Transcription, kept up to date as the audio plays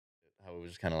How it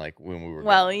was kind of like when we were.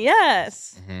 Well,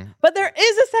 yes. But there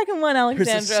is a second one, Alexandros.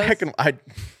 There's a second.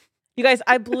 You guys,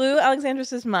 I blew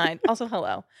Alexandros' mind. Also,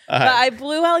 hello. But I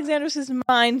blew Alexandros'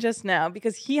 mind just now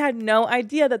because he had no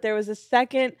idea that there was a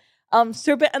second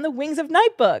Serpent and the Wings of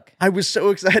Night book. I was so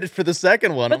excited for the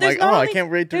second one. But I'm like, I can't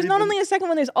wait to read There's not only a second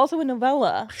one, there's also a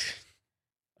novella.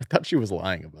 I thought she was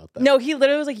lying about that. No, he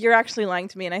literally was like, you're actually lying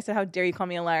to me. And I said, how dare you call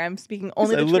me a liar? I'm speaking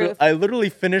only the truth. I literally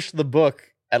finished the book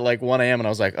at like 1 a.m. and I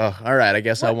was like, oh, all right, I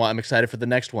guess I'm excited for the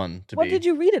next one to be. What did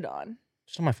you read it on?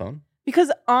 Just on my phone.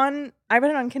 Because I read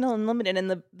it on Kindle Unlimited and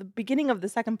the beginning of the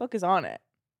second book is on it.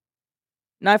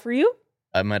 Not for you?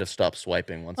 I might have stopped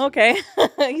swiping once. Okay.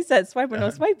 He said swipe or no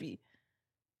swipey.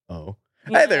 Oh.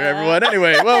 Yeah. Hey there, everyone.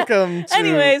 Anyway, welcome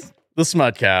to the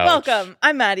Smut Couch. Welcome.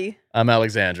 I'm Maddy. I'm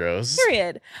Alexandros.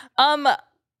 Period.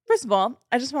 First of all,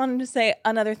 I just wanted to say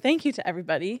another thank you to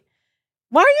everybody.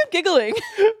 Why are you giggling?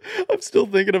 I'm still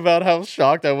thinking about how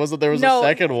shocked I was that there was a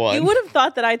second one. You would have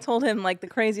thought that I told him like the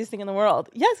craziest thing in the world.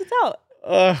 Yes, it's out.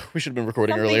 We should have been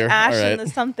recording something earlier. Ash all right. in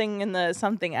the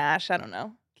something Ash. I don't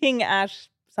know. King Ash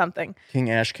something. King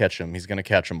Ash catch him. He's gonna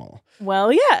catch them all.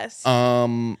 Well, yes.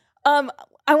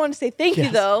 I want to say thank you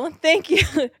though. Thank you.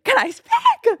 Can I speak?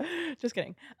 Just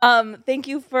kidding. Thank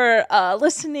you for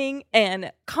listening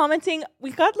and commenting.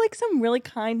 We got like some really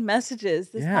kind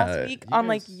messages this past week on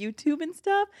like YouTube and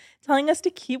stuff, telling us to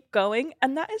keep going,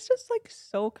 and that is just like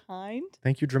so kind.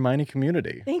 Thank you, Dramione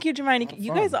community. Thank you, Dramione.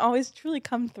 You guys always truly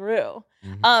come through.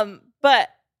 But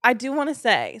I do want to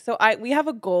say, so we have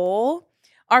a goal.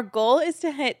 Our goal is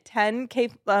to hit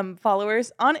 10K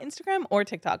followers on Instagram or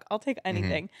TikTok. I'll take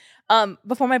anything.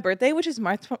 Before my birthday, which is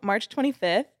March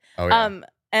 25th. Oh, yeah.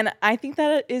 And I think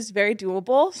that is very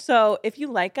doable. So if you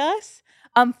like us,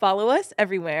 follow us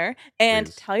everywhere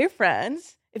and tell your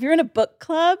friends. If you're in a book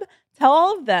club, tell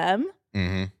all of them.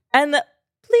 And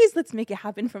please, let's make it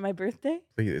happen for my birthday.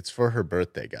 Please, it's for her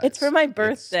birthday, guys. It's for my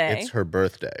birthday. It's her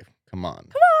birthday. Come on.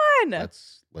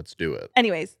 Let's do it.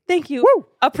 Anyways, thank you. Woo!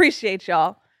 Appreciate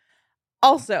y'all.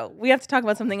 Also, we have to talk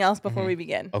about something else before we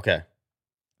begin. Okay.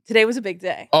 Today was a big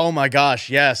day. Oh my gosh,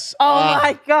 yes. Oh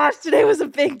my gosh, today was a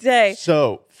big day.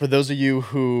 So, for those of you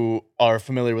who are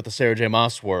familiar with the Sarah J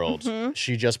Maas world,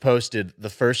 she just posted the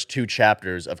first 2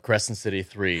 chapters of Crescent City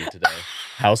 3 today.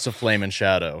 House of Flame and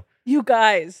Shadow. You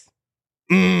guys.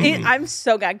 I'm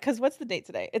so glad because what's the date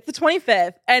today? It's the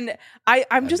 25th, and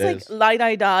I'm just like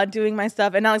la-da-da doing my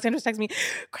stuff, and Alexandros texts me,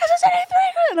 Crescent City 3,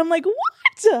 and I'm like,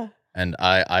 what? And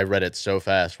I read it so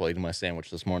fast while eating my sandwich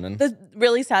this morning. The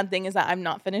really sad thing is that I'm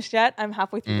not finished yet. I'm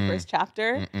halfway through the first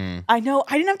chapter. I know.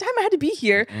 I didn't have time. I had to be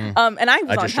here, and I was on time.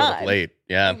 I just showed up late.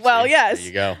 Yeah. Well, yes. There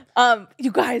you go.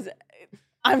 You guys,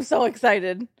 I'm so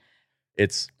excited.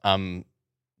 I'm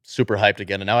super hyped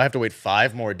again, and now I have to wait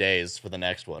 5 more days for the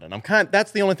next one, and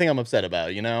that's the only thing I'm upset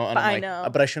about, you know. And I know,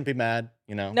 but I shouldn't be mad,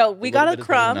 you know. No, we got a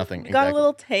crumb. We got a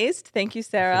little taste. Thank you,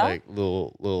 Sarah. Like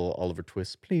little Oliver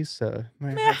Twist, please.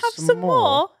 May I have some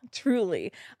more?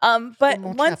 Truly. But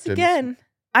once again,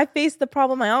 I face the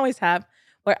problem I always have,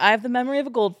 where I have the memory of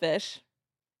a goldfish.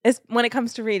 Is when it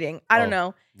comes to reading. I don't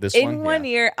know. In one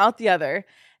ear, out the other.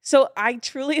 So I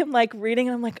truly am like reading,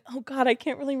 and I'm like, oh God, I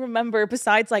can't really remember.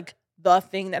 Besides, like, the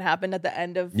thing that happened at the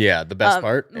end of the best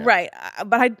part, right?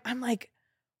 But I'm like,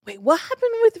 wait, what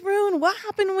happened with Rune? What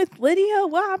happened with Lydia?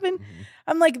 What happened?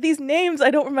 I'm like, these names I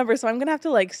don't remember, so I'm gonna have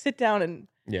to like sit down and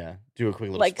do a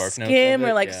quick little like spark skim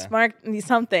or like spark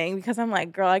something because I'm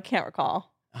like, girl, I can't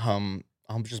recall. I'll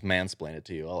just mansplain it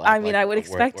to you. I would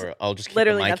expect. I'll just keep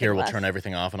the mic here. We'll turn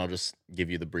everything off, and I'll just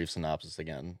give you the brief synopsis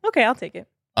again. Okay, I'll take it.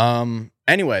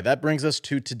 Anyway, that brings us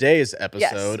to today's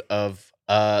episode of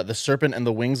The Serpent and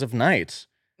the Wings of Night.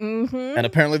 And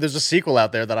apparently there's a sequel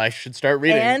out there that I should start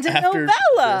reading. And a after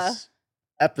novella. This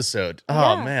episode.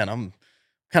 Oh, man, I'm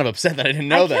kind of upset that I didn't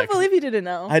know that. I can't believe you didn't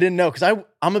know. I didn't know, because I'm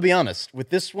going to be honest. With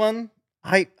this one,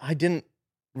 I didn't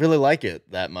really like it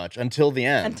that much until the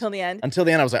end. Until the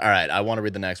end, I was like, all right, I want to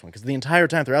read the next one. Because the entire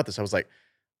time throughout this, I was like,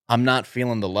 I'm not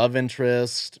feeling the love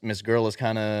interest. Miss Girl is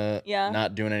kind of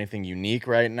not doing anything unique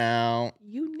right now.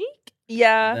 Unique?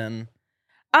 Yeah. Then,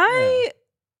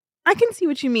 I can see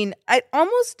what you mean. I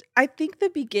think the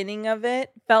beginning of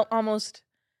it felt almost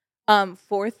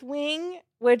Fourth Wing,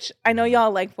 which I know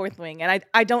y'all like Fourth Wing, and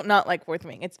I don't not like Fourth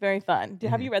Wing. It's very fun.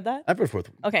 Have you read that? I've read Fourth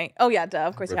Wing. Okay. Oh yeah, duh.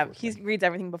 Of course you have. He reads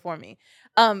everything before me.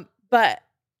 But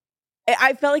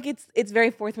I felt like it's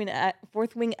very Fourth Wing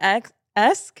esque.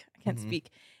 I can't speak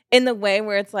in the way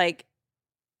where it's like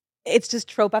it's just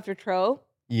trope after trope.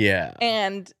 Yeah.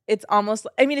 And it's almost,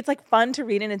 I mean, it's like fun to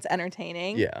read and it's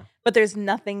entertaining. Yeah. But there's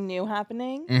nothing new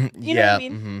happening. You know what I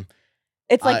mean?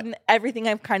 It's like everything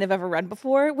I've kind of ever read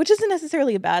before, which isn't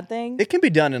necessarily a bad thing. It can be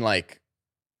done in like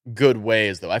good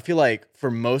ways, though. I feel like for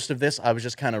most of this, I was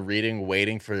just kind of reading,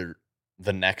 waiting for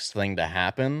the next thing to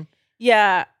happen.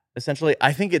 Yeah. Essentially,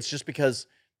 I think it's just because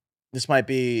this might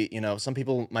be, some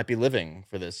people might be living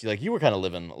for this. Like, you were kind of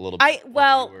living a little bit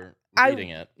while you were reading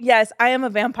it. Yes, I am a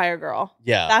vampire girl.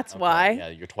 Yeah. That's why. Yeah,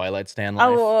 your Twilight stan life.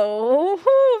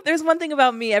 Oh, there's one thing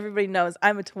about me everybody knows.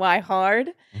 I'm a twihard.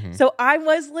 Mm-hmm. So I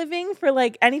was living for,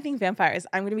 like, anything vampires.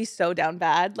 I'm going to be so down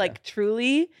bad, like,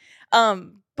 truly.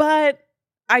 But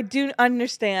I do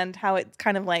understand how it's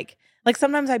kind of like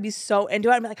sometimes I'd be so into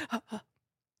it. I'd be like,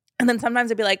 and then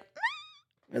sometimes I'd be like,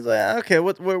 it's like, okay,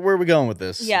 where are we going with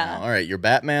this? Yeah. All right, you're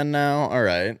Batman now. All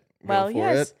right. Well,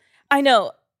 yes. I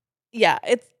know. Yeah,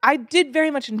 I did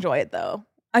very much enjoy it, though.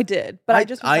 I did.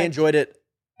 But I enjoyed it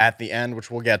at the end, which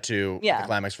we'll get to the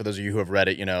climax. For those of you who have read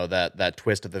it, that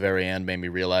twist at the very end made me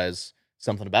realize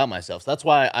something about myself. So that's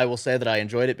why I will say that I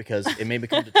enjoyed it, because it made me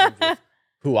come to terms with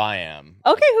who I am.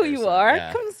 Okay, who you are.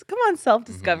 Yeah. Come on,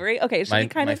 self-discovery. Mm-hmm.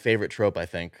 Okay, my favorite trope, I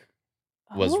think,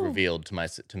 was revealed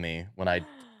to me when I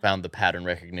found the pattern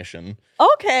recognition.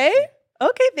 Okay,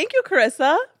 thank you,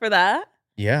 Carissa, for that.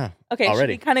 Yeah. Okay, should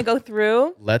we kind of go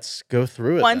through? Let's go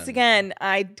through it. Once again,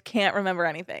 I can't remember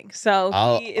anything, so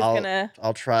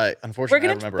I'll try. Unfortunately,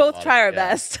 we're gonna both try our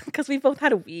best, because we both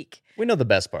had a week. We know the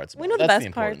best parts. We know the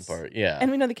best parts. Yeah, and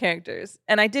we know the characters.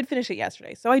 And I did finish it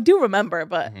yesterday, so I do remember.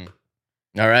 But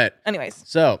all right. Anyways,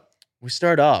 so we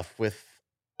start off with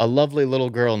a lovely little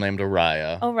girl named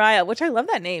Araya. Araya, which I love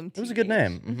that name. It was a good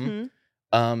name.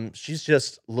 Mm-hmm. She's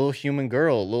just a little human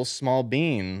girl, a little small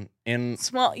bean in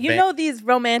small. These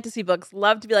romantasy books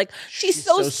love to be like, she's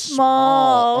so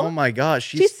small. Oh my gosh,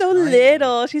 she's so tiny.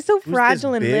 Little. She's so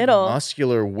fragile and big, little.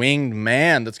 Muscular winged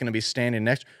man that's gonna be standing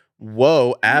next.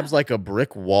 Whoa, abs like a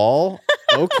brick wall.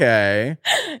 Okay.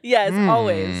 Yes,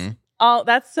 always.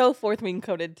 That's so fourth wing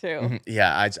coded too. Mm-hmm.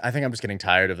 Yeah, I think I'm just getting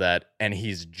tired of that. And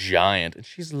he's giant, and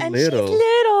she's little. She's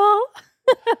little.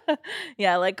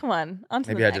 Yeah, like, come on.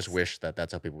 Maybe I just wish that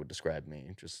that's how people would describe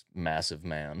me. Just massive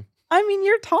man. I mean,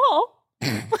 you're tall.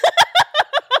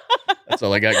 That's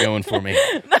all I got going for me.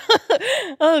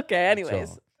 Okay,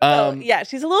 anyways. Yeah,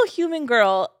 she's a little human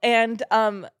girl. And,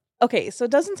 okay, so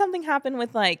doesn't something happen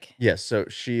with, like... Yes, so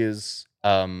she is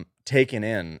taken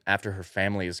in after her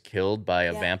family is killed by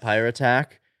a vampire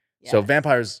attack. Yes. So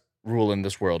vampires rule in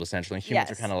this world, essentially.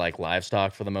 Humans are kind of like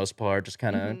livestock for the most part, just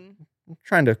kind of...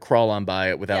 trying to crawl on by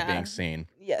it without being seen.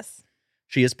 Yes.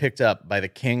 She is picked up by the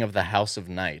king of the House of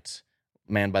Night,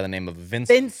 a man by the name of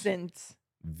Vincent.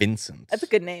 Vincent. That's a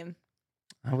good name.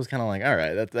 I was kind of like, all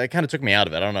right, that kind of took me out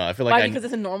of it. I don't know. I feel like why? Because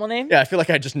it's a normal name? Yeah, I feel like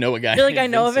I just know a guy. I feel like I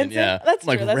know a Vincent? Yeah. That's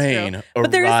like true. That's Rain, true. Araya.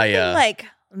 But there is something like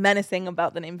menacing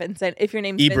about the name Vincent. If your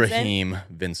name's Ibrahim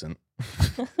Vincent.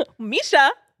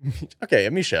 Misha. Okay,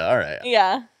 Misha. All right.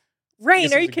 Yeah.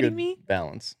 Rain. Are you kidding me?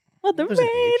 Balance. Let the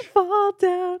rain fall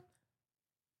down.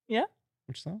 Yeah.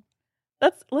 Which song?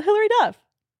 That's Hilary Duff.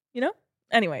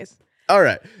 Anyways. All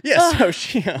right. Yeah. So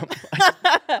she,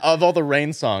 of all the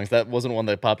Rain songs, that wasn't one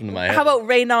that popped into my head. How about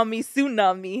Rain on Me, Soon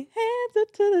on Me, Hands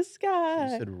Up to the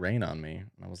Sky? You said Rain on Me, and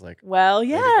I was like, well,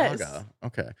 yes.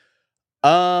 Okay.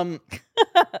 God,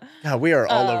 we are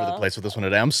all over the place with this one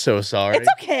today. I'm so sorry. It's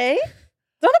okay.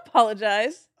 Don't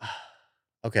apologize.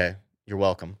 Okay. You're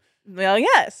welcome. Well,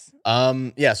 yes.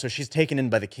 Yeah. So she's taken in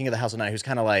by the king of the House of Night, who's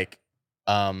kind of like,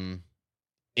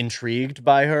 intrigued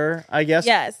by her, I guess.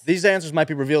 Yes. These answers might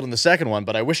be revealed in the second one,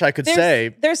 but I wish I could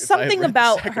say. There's something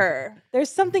about her. There's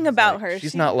something about her.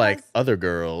 She's not like other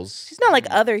girls. She's not like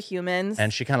other humans.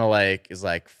 And she kind of like is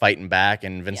like fighting back,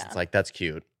 and Vincent's like, "That's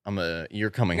cute. You're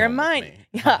coming. You're home mine. With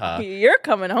me. Yeah, you're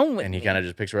coming home with me." And he kind of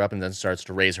just picks her up and then starts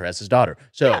to raise her as his daughter.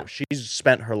 So she's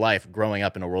spent her life growing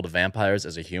up in a world of vampires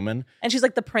as a human, and she's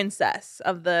like the princess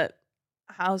of the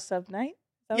House of Night.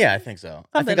 Yeah, I think so.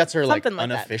 I think that's her like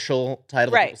unofficial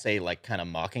title. Right. People say like kind of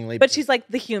mockingly. But she's like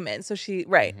the human, so she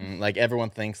Like everyone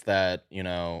thinks that,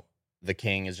 the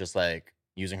king is just like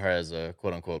using her as a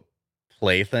quote unquote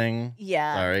plaything.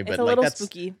 Yeah. Sorry, but it's a little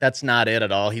spooky. That's not it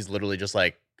at all. He's literally just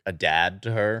like a dad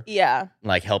to her. Yeah.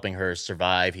 Like helping her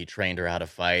survive. He trained her how to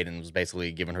fight and was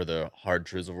basically giving her the hard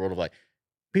truths of the world of like,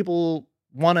 people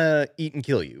want to eat and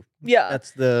kill you. Yeah.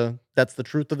 That's the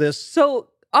truth of this. So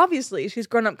obviously, she's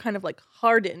grown up kind of like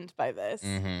hardened by this.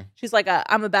 Mm-hmm. She's like,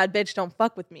 I'm a bad bitch, don't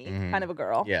fuck with me kind of a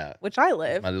girl. Yeah. Which I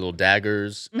live. My little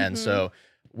daggers. Mm-hmm. And so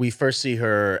we first see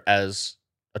her as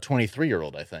a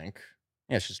 23-year-old, I think.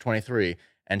 Yeah, she's 23.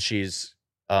 And she's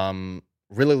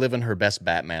really living her best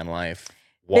Batman life.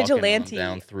 Vigilante.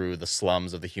 Down through the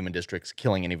slums of the human districts,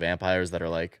 killing any vampires that are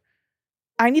like...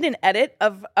 I need an edit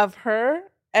of her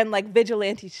and like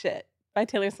vigilante shit. by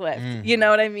Taylor Swift. You know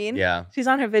what I mean? Yeah. She's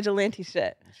on her vigilante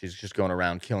shit. She's just going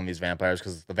around killing these vampires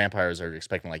because the vampires are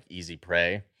expecting like easy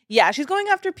prey. Yeah, she's going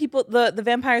after people, the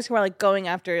vampires who are like going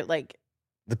after like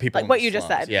the people like what you just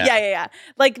said. Yeah.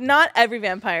 Like not every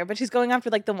vampire, but she's going after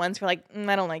like the ones who are like,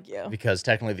 I don't like you. Because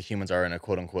technically the humans are in a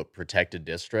quote unquote protected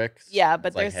district. Yeah,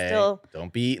 but they're like, still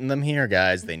don't be eating them here,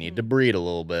 guys. They need to breed a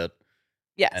little bit.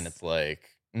 Yes. And it's like,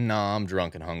 nah, I'm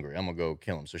drunk and hungry. I'm gonna go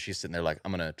kill them. So she's sitting there like,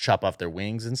 I'm gonna chop off their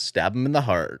wings and stab them in the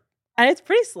heart. And it's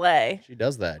pretty slay. She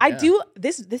does that. I do.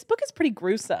 This book is pretty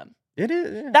gruesome. It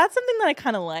is. Yeah. That's something that I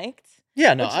kind of liked.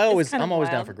 Yeah, no, I'm always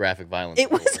down for graphic violence. It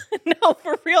was no,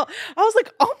 for real. I was like,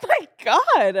 oh my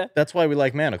god. That's why we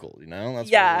like Manacled, you know?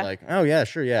 That's why we're like, oh yeah,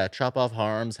 sure, yeah. Chop off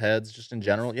arms, heads, just in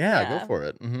general. Yeah, go for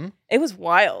it. Mm-hmm. It was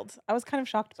wild. I was kind of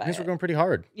shocked by it. Things were going pretty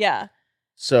hard. Yeah.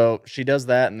 So she does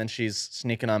that, and then she's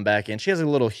sneaking on back in. She has a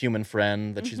little human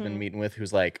friend that she's been meeting with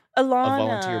who's like Alana. A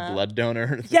volunteer blood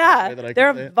donor. Yeah,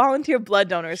 they're volunteer blood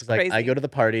donors. She's crazy. Like, I go to the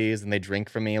parties, and they drink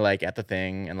for me like at the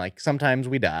thing, and like sometimes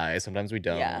we die, sometimes we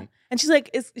don't. Yeah, and she's like,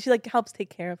 she like helps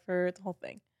take care of her. It's the whole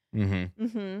thing. Mm-hmm.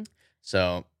 Mm-hmm.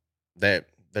 So they're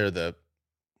the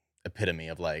epitome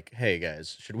of like, hey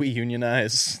guys, should we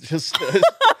unionize? Just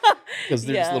because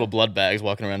there's just little blood bags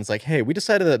walking around. It's like, hey, we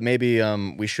decided that maybe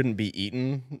we shouldn't be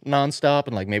eating nonstop,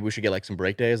 and like maybe we should get like some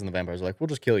break days. And the vampires are like, we'll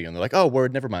just kill you. And they're like, oh,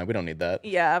 word, never mind, we don't need that.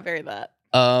 Yeah, very that.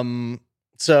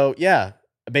 So yeah,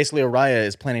 basically, Araya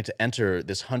is planning to enter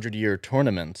this 100-year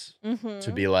tournament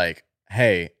to be like,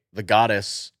 hey, the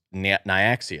goddess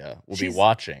Nyaxia will be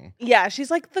watching. Yeah, she's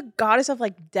like the goddess of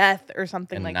like death or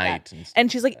something and like that.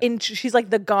 And she's like she's like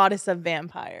the goddess of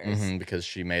vampires because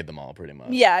she made them all pretty much.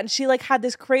 Yeah, and she like had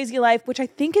this crazy life, which I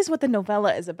think is what the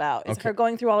novella is about. Is her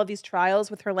going through all of these trials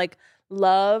with her like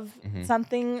love,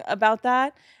 something about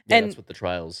that. Yeah, and that's what the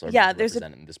trials are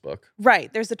represented in this book.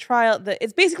 Right, there's a trial that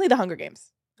it's basically the Hunger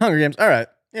Games. Hunger Games, all right,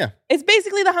 yeah. It's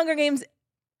basically the Hunger Games,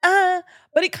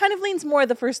 but it kind of leans more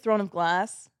the first Throne of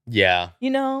Glass. Yeah.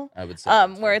 You know? I would say.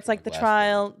 Where it's like the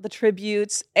trial, the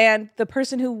tributes, and the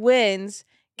person who wins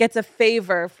gets a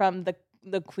favor from the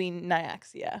Queen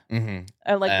Nyaxia.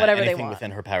 Or like whatever they want. Anything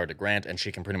within her power to grant, and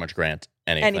she can pretty much grant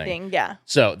anything. Anything, yeah.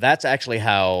 So that's actually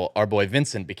how our boy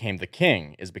Vincent became the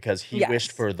king, is because he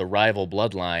wished for the rival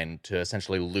bloodline to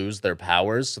essentially lose their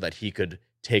powers so that he could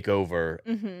take over,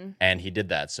 and he did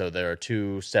that. So there are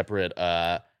two separate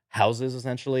houses,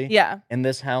 essentially, in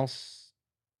this house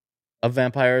of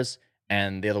vampires,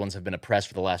 and the other ones have been oppressed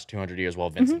for the last 200 years while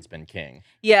Vincent's been king.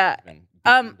 Yeah. Been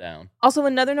down. Also,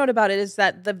 another note about it is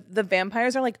that the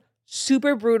vampires are like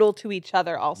super brutal to each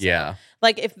other also. Yeah.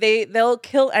 Like if they'll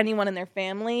kill anyone in their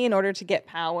family in order to get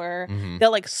power.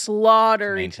 They'll like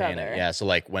slaughter each other. Yeah, so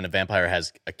like when a vampire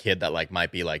has a kid that like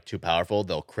might be like too powerful,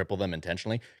 they'll cripple them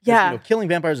intentionally. Yeah. You know, killing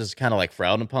vampires is kind of like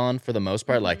frowned upon for the most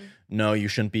part. Like, no, you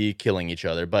shouldn't be killing each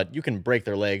other, but you can break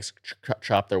their legs,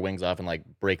 chop their wings off, and like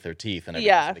break their teeth and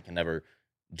everything. So they can never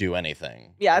do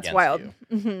anything. Yeah, it's wild.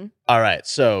 All right,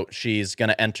 so she's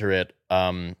gonna enter it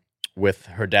with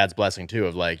her dad's blessing too,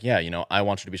 of like, yeah, you know, I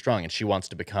want you to be strong, and she wants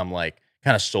to become like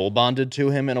kind of soul bonded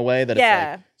to him in a way that it's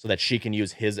like, so that she can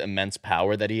use his immense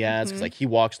power that he has, because like he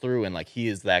walks through and like he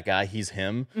is that guy, he's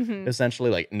him essentially.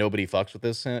 Like nobody fucks with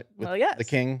this the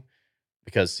king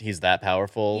because he's that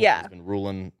powerful. He's been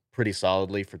ruling pretty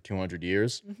solidly for 200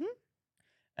 years,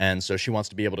 and so she wants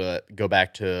to be able to go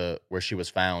back to where she was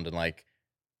found and like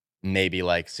maybe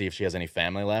like see if she has any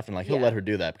family left, and like he'll let her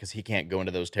do that because he can't go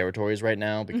into those territories right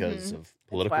now because of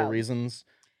political reasons.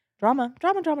 Drama.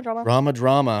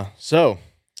 So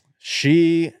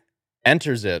she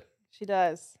enters it. She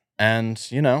does. And,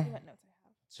 you know,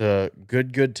 it's a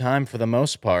good time for the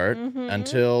most part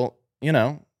until, you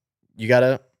know, you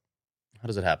gotta, how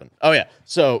does it happen? Oh yeah.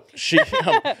 So she,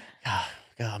 God,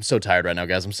 I'm so tired right now,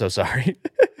 guys. I'm so sorry.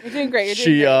 You're doing great.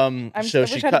 She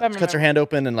cuts her hand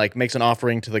open and like makes an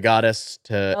offering to the goddess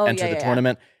to enter the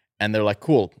tournament. And they're like,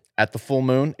 cool. At the full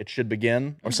moon, it should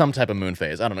begin, or some type of moon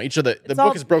phase. I don't know. Each of the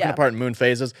book is broken apart in moon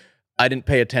phases. I didn't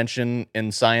pay attention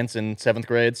in science in 7th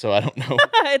grade, so I don't know.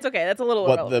 It's okay. That's a little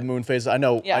what irrelevant. The moon phases. I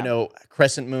know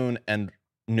crescent moon and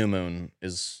new moon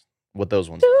is what those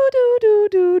ones.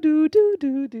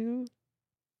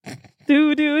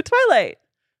 Do Twilight.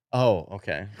 Oh,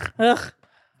 okay. Ugh.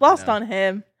 Lost on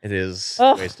him. It is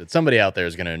wasted. Somebody out there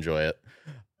is going to enjoy it.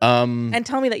 And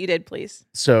tell me that you did, please.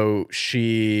 So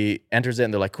she enters it,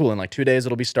 and they're like, cool, in like 2 days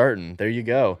it'll be starting. There you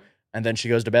go. And then she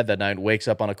goes to bed that night, wakes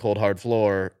up on a cold, hard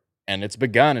floor, and it's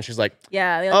begun. And she's like,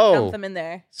 yeah, they like dump them in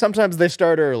there. Sometimes they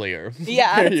start earlier.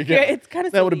 Yeah, it's kind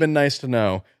of that would have been nice to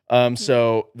know.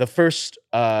 So the first,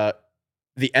 the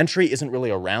entry isn't really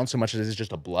around so much as it's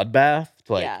just a bloodbath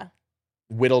to like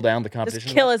whittle down the competition.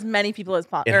 Just kill as many people as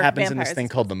possible. It happens in this thing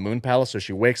called the Moon Palace. So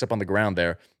she wakes up on the ground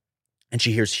there, and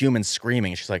she hears humans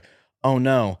screaming. She's like, "Oh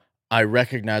no, I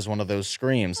recognize one of those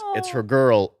screams. It's her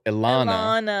girl,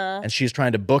 Ilana, and she's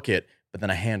trying to book it, but then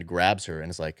a hand grabs her and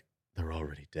is like, they're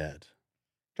already dead."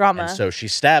 Drama. And so she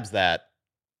stabs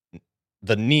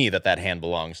the knee that hand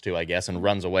belongs to, I guess, and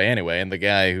runs away anyway. And the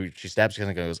guy who she stabs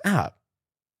goes,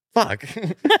 fuck,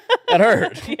 that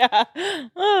hurt. Yeah.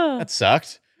 That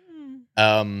sucked.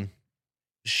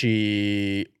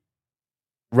 She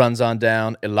runs on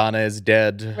down. Ilana is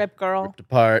dead. Rip girl. Ripped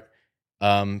apart.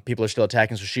 People are still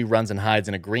attacking, so she runs and hides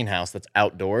in a greenhouse that's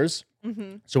outdoors.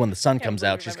 Mm-hmm. So when the sun comes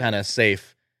out, she's kind of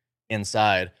safe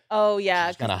inside. Oh,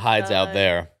 yeah. She kind of hides out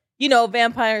there. You know,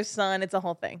 vampire's sun, it's a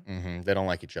whole thing. Mm-hmm. They don't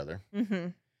like each other. Mm-hmm.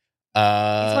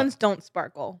 These ones don't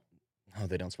sparkle. No,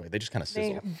 they don't sparkle. They just kind of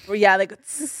sizzle. They go...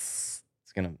 It's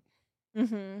going to...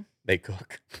 Mm-hmm. They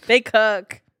cook. They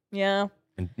cook. Yeah.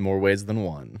 In more ways than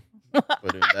one. But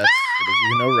that's,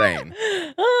 Rain.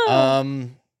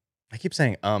 I keep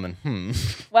saying and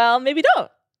Well, maybe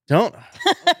don't. Don't.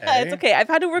 Okay. It's okay. I've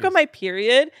had to work on my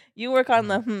period. You work on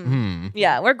the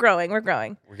Yeah, we're growing. We're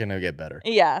going to get better.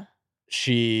 Yeah.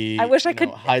 I wish I could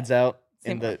hides out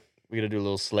in the... We got to do a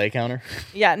little sleigh counter.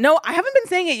 Yeah. No, I haven't been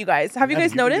saying it, you guys. Have you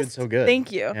guys noticed? So good.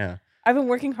 Thank you. Yeah. I've been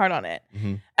working hard on it.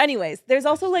 Mm-hmm. Anyways, there's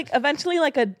also eventually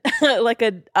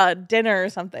a dinner or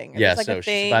something. Yeah, so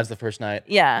she survives the first night.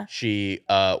 Yeah. She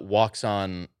walks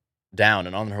on down,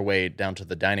 and on her way down to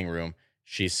the dining room,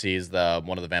 she sees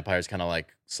one of the vampires kind of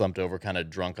slumped over, kind of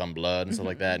drunk on blood and stuff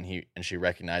like that, and she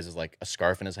recognizes a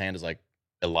scarf in his hand is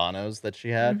Ilana's that she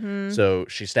had. Mm-hmm. So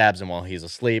she stabs him while he's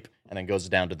asleep, and then goes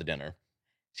down to the dinner.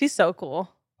 She's so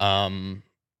cool.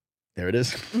 There it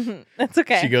is. Mm-hmm. That's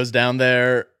okay. She goes down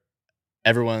there.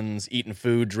 Everyone's eating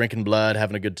food, drinking blood,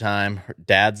 having a good time. Her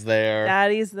dad's there.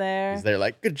 Daddy's there. He's there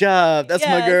good job. That's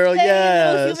my girl.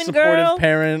 Yeah. Supportive girl.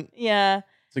 Parent. Yeah.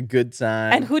 It's a good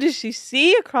time. And who does she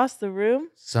see across the room?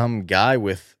 Some guy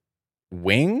with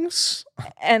wings.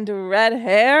 And red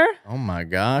hair. Oh my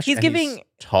gosh. He's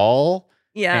tall,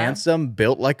 yeah, handsome,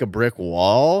 built like a brick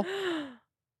wall.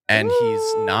 And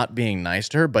he's not being nice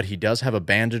to her, but he does have a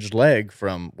bandaged leg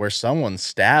from where someone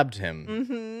stabbed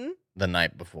him the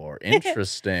night before.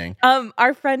 Interesting.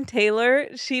 Our friend Taylor,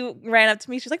 she ran up to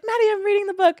me. She's like, "Maddy, I'm reading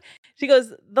the book." She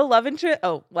goes, "The love interest."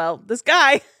 Oh, well, this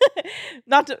guy.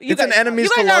 It's an enemies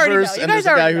to lovers, and there's a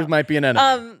guy who might be an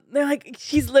enemy. They're like,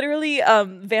 she's literally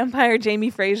vampire Jamie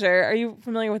Fraser. Are you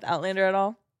familiar with Outlander at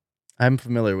all? I'm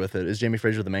familiar with it. Is Jamie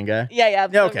Fraser the main guy? Yeah.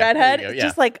 The okay. redhead. Yeah.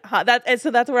 Just hot.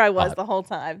 So that's where I was the whole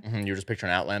time. Mm-hmm. You were just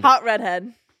picturing Outlander? Hot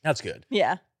redhead. That's good.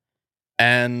 Yeah.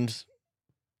 And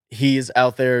he's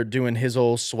out there doing his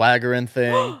old swaggering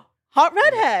thing. Hot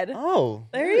redhead. Oh.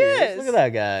 There he is. Look at that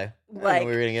guy. We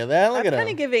were going to get that. Look at him. That's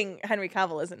kind of giving Henry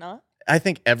Cavill, is it not? I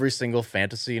think every single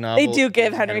fantasy novel they do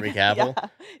give Henry Cavill. Yeah.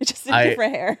 It's just a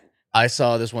different hair. I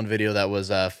saw this one video that was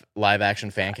live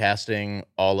action fan casting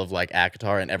all of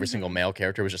ACOTAR, and every single male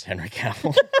character was just Henry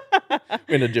Cavill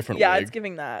in a different wig. Yeah, it's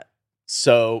giving that.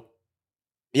 So,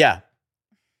 yeah,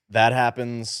 that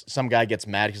happens. Some guy gets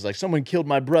mad. He's like, "Someone killed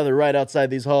my brother right outside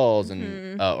these halls."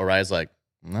 And Oria's like,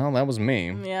 "No, that was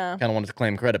me." Yeah. Kind of wanted to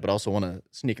claim credit, but also want to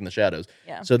sneak in the shadows.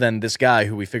 Yeah. So then this guy,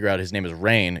 who we figure out his name is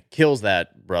Rain, kills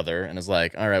that brother and is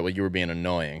like, "All right, well, you were being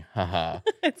annoying. Haha."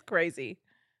 It's crazy.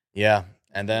 Yeah.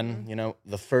 And then,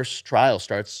 the first trial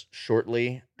starts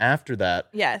shortly after that.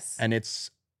 Yes. And it's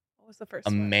what was the first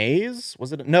one? Maze?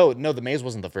 Was it? No, the maze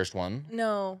wasn't the first one.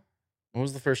 No. What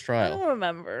was the first trial? I don't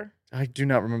remember. I do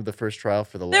not remember the first trial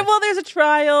for the there's a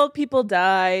trial. People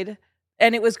died,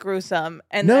 and it was gruesome.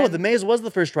 And the maze was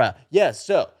the first trial. Yes,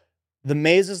 so the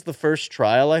maze is the first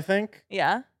trial, I think.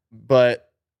 Yeah. But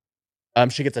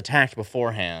she gets attacked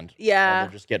beforehand. Yeah. While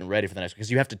they're just getting ready for the next one,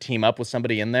 because you have to team up with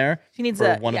somebody in there. She needs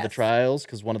for one of the trials,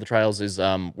 because one of the trials is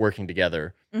working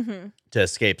together to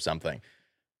escape something.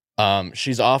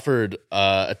 She's offered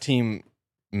a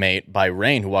teammate by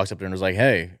Rain, who walks up to her and is like,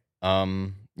 "Hey,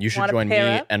 you should join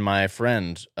me and my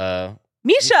friend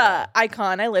Misha.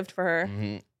 Icon. I lived for her."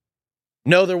 Mm-hmm.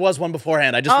 No, there was one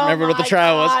beforehand. I just remembered what the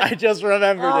trial was. I just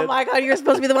remembered it. Oh my God, you're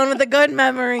supposed to be the one with the good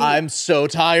memory. I'm so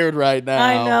tired right now.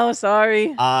 I know,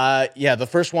 sorry. Yeah, the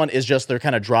first one is just they're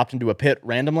kind of dropped into a pit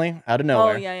randomly out of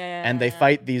nowhere. Oh, yeah. And they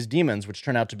fight these demons, which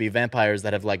turn out to be vampires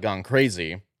that have gone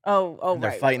crazy. Oh, and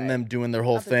they're fighting them, doing their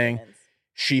whole thing. Demons.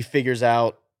 She figures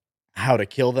out how to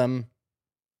kill them.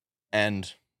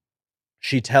 And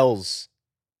she tells...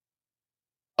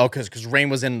 Oh, because Rain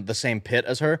was in the same pit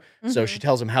as her. So she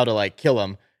tells him how to kill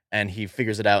him, and he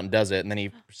figures it out and does it. And then he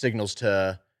signals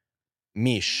to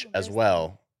Mish as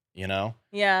well. you know?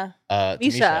 Yeah.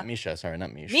 Misha. Sorry,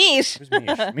 not Mish. Mish. Who's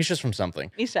Mish? Misha's from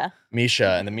something. Misha.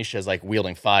 And then Misha is like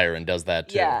wielding fire and does that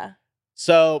too. Yeah.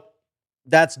 So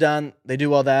that's done. They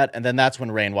do all that. And then that's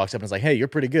when Rain walks up and is like, hey, you're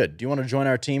pretty good. Do you want to join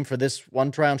our team for this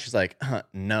one trial? And she's like,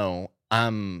 no,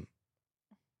 I'm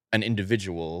an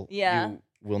individual. Yeah. You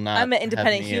will not. I'm an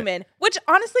independent human. Which,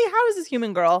 honestly, how is this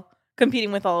human girl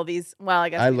competing with all of these? Well, I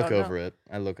guess I look over it.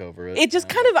 It just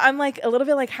kind of, I'm like a little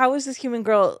bit like, how is this human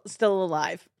girl still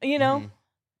alive? You know?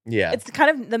 Mm-hmm. Yeah. It's kind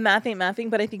of the math ain't mathing,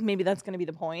 but I think maybe that's going to be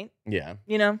the point. Yeah.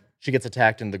 You know? She gets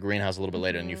attacked in the greenhouse a little bit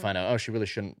later, and you find out, oh, she really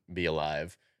shouldn't be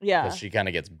alive. Yeah. Because she kind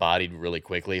of gets bodied really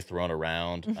quickly, thrown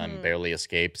around, barely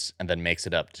escapes, and then makes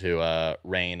it up to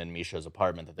Rain and Misha's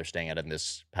apartment that they're staying at in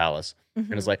this palace.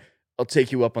 And it's like, I'll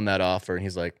take you up on that offer. And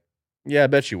he's like, yeah, I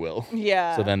bet you will.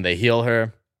 Yeah. So then they heal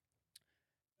her.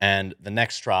 And the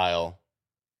next trial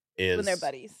is... when they're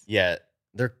buddies. Yeah.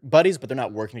 They're buddies, but they're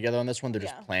not working together on this one. They're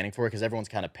just planning for it because everyone's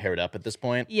kind of paired up at this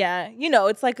point. Yeah. You know,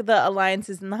 it's like the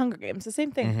alliances in the Hunger Games. The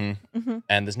same thing.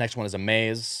 And this next one is a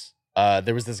maze.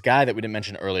 There was this guy that we didn't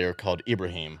mention earlier called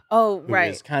Ibrahim. Oh, who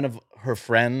is kind of her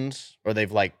friend, or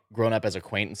they've like grown up as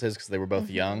acquaintances because they were both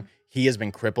young. He has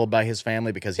been crippled by his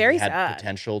family because he had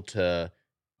potential to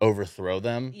overthrow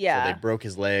them. Yeah. So they broke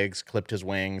his legs, clipped his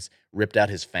wings, ripped out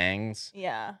his fangs.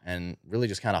 Yeah. And really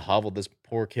just kind of hobbled this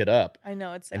poor kid up. I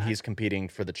know, it's sad. And he's competing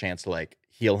for the chance to like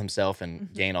heal himself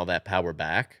and gain all that power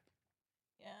back.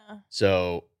 Yeah.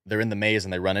 So they're in the maze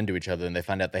and they run into each other and they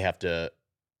find out they have to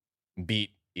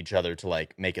beat each other to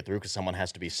like make it through because someone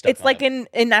has to be stuck. It's like in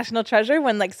National Treasure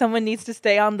when like someone needs to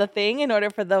stay on the thing in order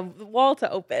for the wall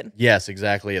to open. Yes,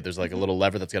 exactly. There's like a little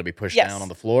lever that's got to be pushed down on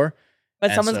the floor.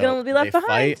 But someone's going to be left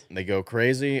behind. They fight, they go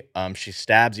crazy. She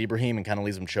stabs Ibrahim and kind of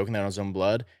leaves him choking there on his own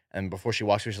blood. And before she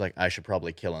walks away, she's like, I should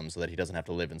probably kill him so that he doesn't have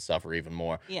to live and suffer even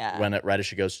more. Yeah. Right as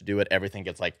she goes to do it, everything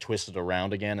gets like twisted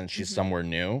around again and she's somewhere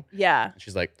new. Yeah. And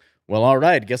she's like, well, all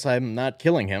right, guess I'm not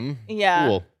killing him. Yeah.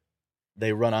 Cool.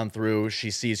 They run on through.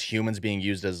 She sees humans being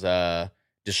used as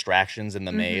distractions in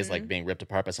the maze, like being ripped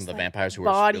apart by some of the vampires who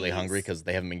are really hungry because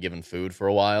they haven't been given food for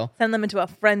a while. Send them into a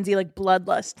frenzy, like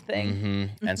bloodlust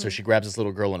thing. And so she grabs this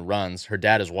little girl and runs. Her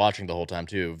dad is watching the whole time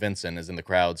too. Vincent is in the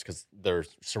crowds because they're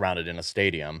surrounded in a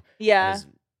stadium. Yeah. His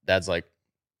dad's like,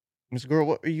 Miss Girl,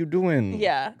 what are you doing?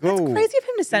 Yeah. Go. It's crazy of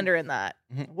him to send her in that.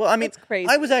 Well, I mean, it's crazy.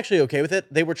 I was actually okay with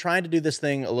it. They were trying to do this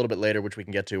thing a little bit later, which we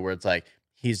can get to, where it's like,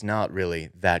 he's not really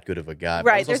that good of a guy.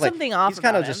 Right, there's something off He's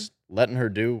kind of about him. just letting her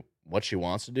do what she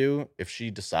wants to do. If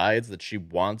she decides that she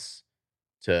wants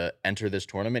to enter this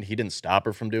tournament, he didn't stop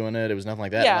her from doing it. It was nothing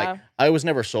like that. Yeah. Like, I was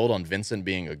never sold on Vincent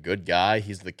being a good guy.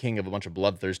 He's the king of a bunch of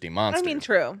bloodthirsty monsters. I mean,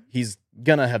 true. He's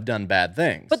gonna have done bad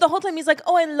things. But the whole time he's like,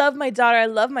 oh, I love my daughter. I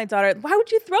love my daughter. Why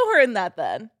would you throw her in that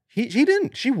then? He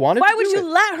didn't. She wanted to do it. Why would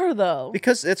you let her, though?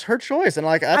 Because it's her choice. And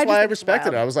like that's why I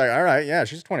respected it. I was like, all right, yeah,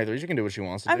 she's 23. She can do what she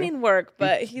wants to do. I mean, work,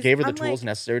 but he gave her the tools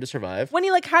necessary to survive. When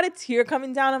he like had a tear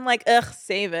coming down, I'm like, ugh,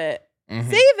 save it. Save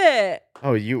it.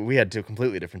 Oh, we had two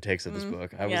completely different takes of this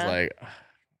book. I was like,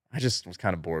 I just was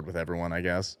kind of bored with everyone, I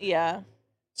guess. Yeah.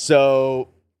 So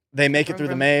they make it through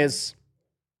the maze.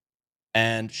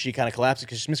 And she kind of collapses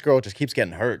because Miss Girl just keeps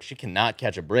getting hurt. She cannot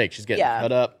catch a break. She's getting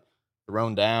cut up,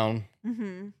 thrown down.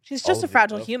 She's just a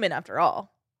fragile human after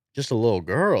all. Just a little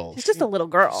girl. She's just a little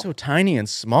girl. She's so tiny and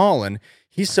small, and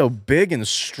he's so big and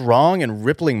strong and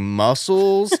rippling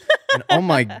muscles. And oh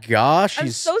my gosh, I'm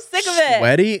he's so sick of it.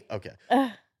 Sweaty. Okay.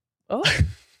 Oh,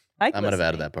 I might have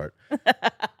added that part.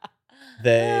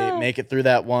 They make it through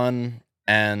that one,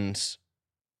 and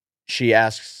she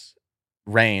asks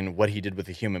Rain what he did with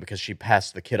the human because she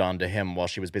passed the kid on to him while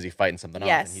she was busy fighting something off,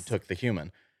 and he took the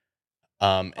human.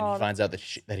 And he finds out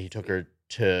that he took her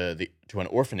to an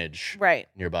orphanage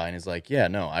nearby, and he's like, yeah,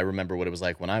 no, I remember what it was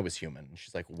like when I was human. And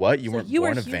she's like, what? You weren't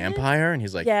born a vampire? And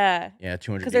he's like, yeah,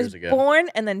 200 years ago. Born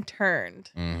and then turned.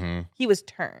 He was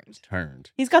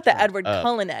turned. He's got the Edward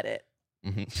Cullen edit.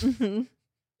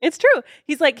 It's true.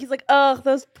 He's like, oh,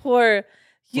 those poor.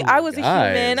 I was a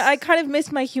human. I kind of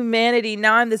missed my humanity.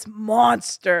 Now I'm this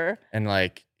monster. And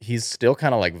like, he's still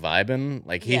kind of like vibing.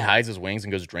 Like he hides his wings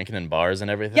and goes drinking in bars and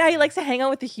everything. Yeah, he likes to hang out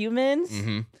with the humans.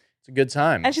 It's a good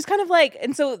time. And she's kind of like,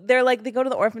 and so they're like, they go to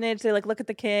the orphanage. They like look at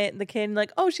the kid,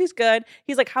 like, oh, she's good.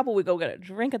 He's like, how about we go get a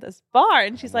drink at this bar?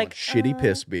 And she's like, shitty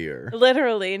piss beer.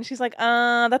 Literally. And she's like,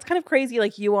 that's kind of crazy.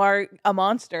 Like, you are a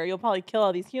monster. You'll probably kill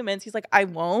all these humans. He's like, I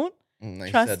won't.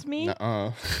 Trust me.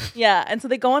 Yeah. And so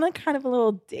they go on a kind of a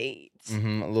little date. A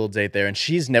little date there. And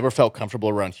she's never felt comfortable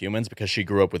around humans because she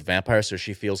grew up with vampires. So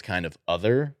she feels kind of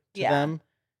other to them.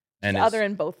 And other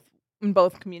in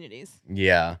both communities.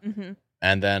 Yeah.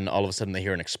 And then all of a sudden they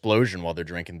hear an explosion while they're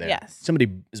drinking there. Yes.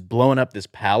 Somebody is blowing up this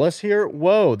palace here.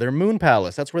 Whoa, their moon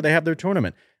palace. That's where they have their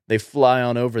tournament. They fly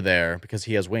on over there because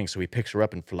he has wings. So he picks her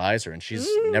up and flies her. And she's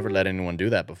never let anyone do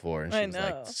that before. And she was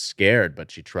like scared, but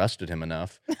she trusted him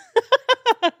enough.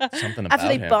 Something about After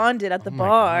they him. bonded at the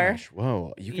bar. Gosh,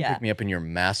 whoa, you can pick me up in your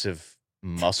massive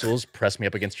muscles, press me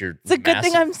up against your It's a good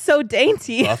thing I'm so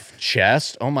dainty. buff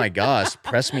chest. Oh my gosh,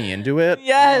 press me into it.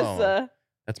 Yes. Oh,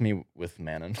 that's me with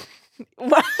Manon.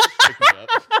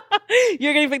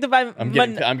 You're getting picked up by I'm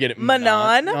getting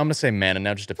Manon. No, I'm gonna say Manon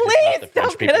now just to piss Please off the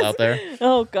French people out there.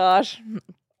 Oh gosh.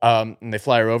 And they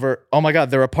fly her over. Oh my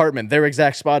god, their apartment, their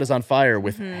exact spot is on fire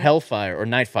with hellfire or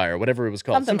night fire, whatever it was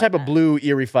called. Some type of blue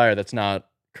eerie fire that's not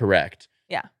correct.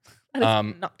 Yeah. That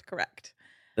is not correct.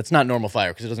 That's not normal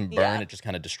fire because it doesn't burn, it just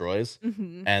kind of destroys.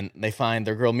 And they find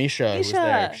their girl Misha, who was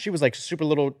there. She was like a super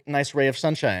little nice ray of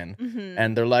sunshine.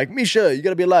 And they're like, Misha, you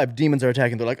gotta be alive. Demons are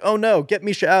attacking. They're like, oh no, get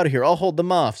Misha out of here. I'll hold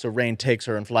them off. So Rain takes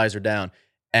her and flies her down.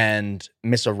 And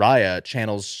Miss Araya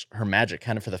channels her magic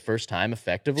kind of for the first time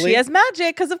effectively. She has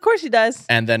magic because of course she does.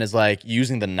 And then is like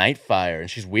using the night fire and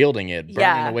she's wielding it,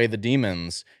 burning away the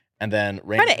demons. And then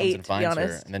Rain comes and finds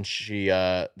her. And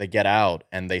then they get out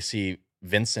and they see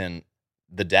Vincent,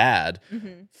 the dad,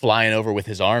 flying over with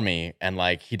his army, and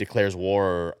like he declares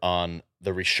war on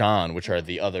the Rishan, which are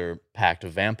the other pact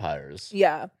of vampires.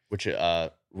 Yeah. Which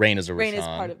Rain is a Rishan. Rain is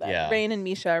part of that. Yeah. Rain and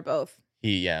Misha are both.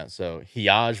 So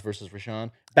Hiaj versus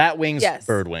Rishan. Bat wings,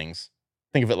 bird wings.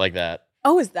 Think of it like that.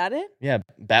 Oh, is that it? Yeah,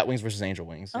 bat wings versus angel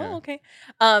wings. Yeah. Oh, okay.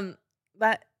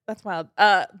 That's wild.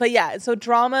 But yeah, so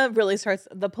drama really starts.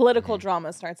 The political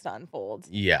drama starts to unfold.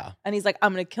 Yeah, and he's like,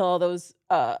 "I'm gonna kill all those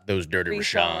dirty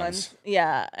Rishans."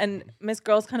 Yeah, and Miss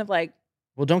Girl's kind of like,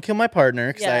 "Well, don't kill my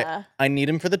partner because I need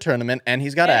him for the tournament, and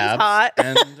he's got abs." He's hot.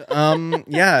 And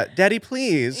yeah, Daddy,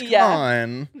 please, come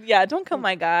on. Yeah, don't kill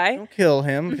my guy. Don't kill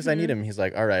him because I need him. He's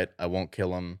like, "All right, I won't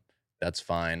kill him. That's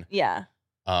fine." Yeah.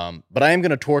 But I am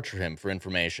gonna torture him for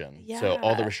information. Yeah. So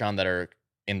all the Rishan that are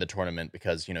in the tournament,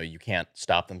 because you can't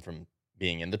stop them from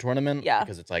being in the tournament. Yeah.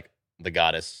 Because it's like the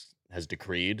goddess has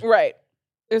decreed. Right.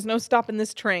 There's no stopping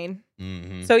this train.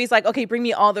 So he's like, okay, bring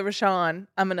me all the Rishan.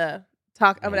 I'm gonna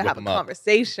talk. I'm gonna have a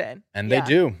conversation. And they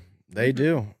do. They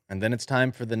do. And then it's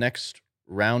time for the next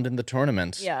round in the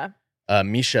tournament. Yeah.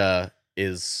 Misha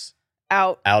is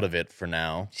out of it for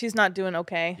now. She's not doing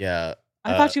okay. Yeah.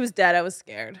 I thought she was dead. I was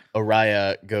scared.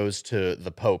 Araya goes to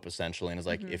the Pope essentially and is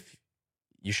like, if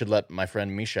you should let my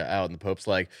friend Misha out. And the Pope's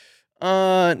like,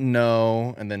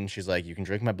 no. And then she's like, you can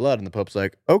drink my blood. And the Pope's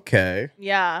like, okay.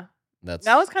 Yeah. That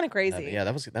was kind of crazy.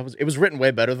 That was. It was written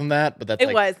way better than that, but that's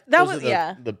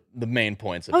the main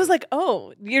points of I was like,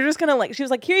 oh, you're just gonna she was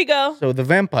like, here you go. So the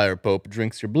vampire Pope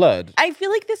drinks your blood. I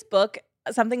feel like this book,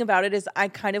 something about it is I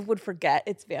kind of would forget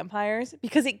it's vampires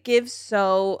because it gives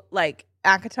so like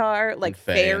ACOTAR, like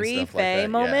fairy, fae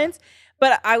moments. Yeah.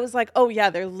 But I was like, oh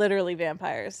yeah, they're literally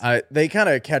vampires. They kind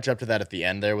of catch up to that at the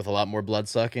end there with a lot more blood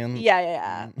sucking.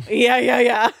 Yeah.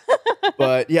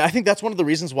 But yeah, I think that's one of the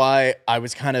reasons why I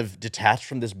was kind of detached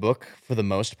from this book for the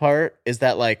most part, is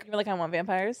that like... You're like, I want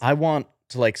vampires? I want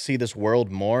to like see this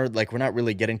world more. Like we're not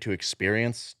really getting to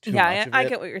experience too much of it. I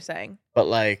get what you're saying. But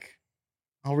like,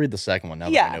 I'll read the second one now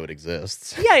that I know it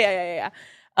exists. Yeah.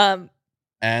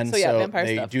 And so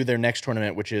they do their next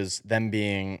tournament, which is them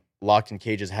being locked in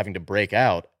cages, having to break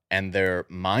out, and they're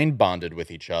mind bonded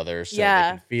with each other so they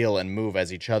can feel and move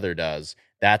as each other does.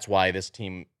 That's why this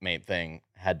teammate thing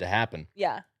had to happen.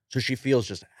 Yeah. So she feels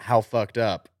just how fucked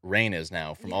up Rain is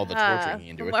now from all the torturing he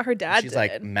endured. What her dad She's did.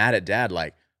 like mad at dad,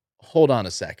 like, hold on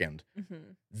a second.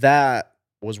 That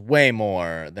was way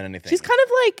more than anything. She's kind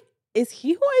of like, is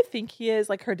he who I think he is?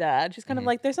 Like her dad. She's kind of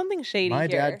like, there's something shady My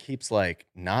here. dad keeps like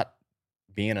not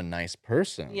being a nice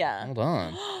person. Yeah. Hold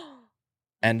on.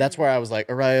 And that's where I was like,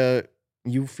 Araya,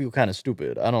 you feel kind of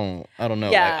stupid. I don't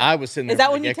know. Yeah. Like, I was sitting there. Is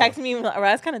that when you texted me?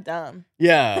 Araya's kind of dumb.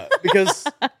 Yeah, because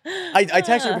I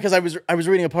texted her because I was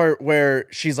reading a part where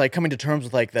she's like coming to terms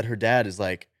with like that her dad is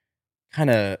like kind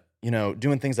of,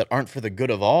 doing things that aren't for the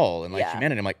good of all and like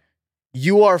humanity. I'm like,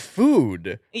 you are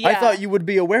food. Yeah. I thought you would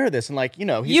be aware of this. And like, you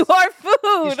are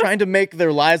food. He's trying to make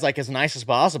their lives like as nice as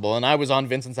possible. And I was on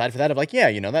Vincent's side for that of like,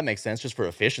 yeah, that makes sense just for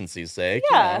efficiency's sake.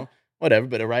 Yeah. Whatever.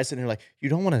 But Araya's sitting here like, you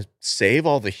don't want to save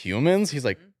all the humans? He's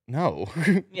like, no.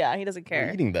 Yeah, he doesn't care.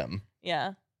 We're eating them.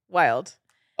 Yeah. Wild.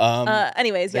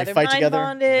 Anyways, they're fight mind together,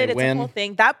 bonded. It's win. a whole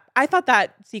thing. I thought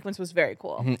that sequence was very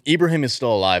cool. Ibrahim is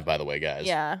still alive, by the way, guys.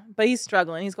 Yeah, but he's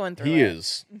struggling. He's going through it. He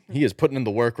is. He is putting in the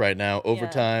work right now.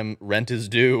 Overtime, rent is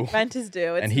due. Rent is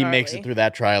due. It's and he makes it through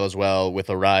that trial as well with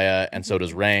Araya, and so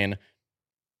does Rain.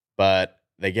 But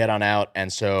they get on out,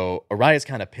 and so Araya's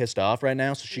kind of pissed off right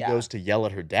now, so she goes to yell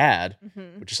at her dad,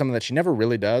 which is something that she never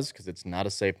really does because it's not a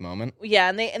safe moment. Yeah,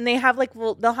 and they have like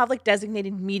they'll have like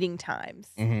designated meeting times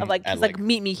of like just like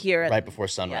meet me here right before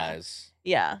sunrise.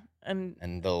 Yeah, and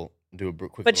they'll do a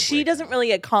quick. But she doesn't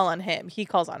really call on him; he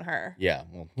calls on her. Yeah,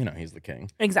 well, he's the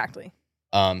king. Exactly.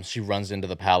 She runs into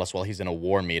the palace while he's in a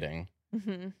war meeting,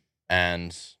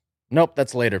 and nope,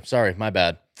 that's later. Sorry, my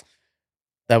bad.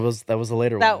 That was a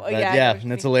later one.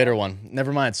 And it's a later one.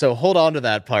 Never mind. So hold on to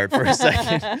that part for a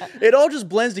second. It all just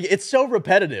blends together. It's so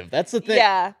repetitive. That's the thing.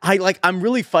 Yeah. I'm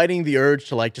really fighting the urge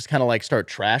to like just kind of like start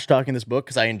trash talking this book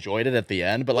because I enjoyed it at the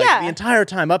end, but like the entire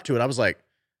time up to it, I was like,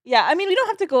 yeah. I mean, we don't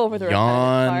have to go over the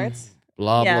repetitive parts.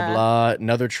 Blah blah blah.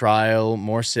 Another trial.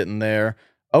 More sitting there.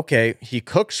 Okay, he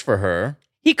cooks for her.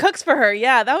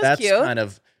 Yeah, that was cute. That's kind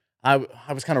of. I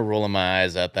was kind of rolling my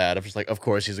eyes at that. I was just like, of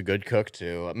course, he's a good cook,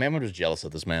 too. Man, I'm just jealous of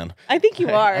this man. I think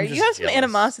you are. You have some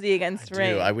animosity against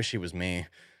Rain. I wish he was me.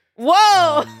 Whoa!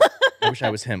 I wish I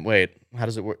was him. Wait, how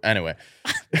does it work? Anyway.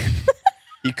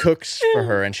 He cooks for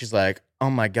her, and she's like,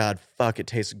 oh, my God, fuck, it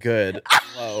tastes good.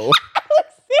 Whoa.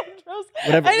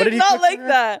 Whatever. I did not like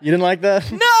that. You didn't like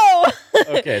that? No!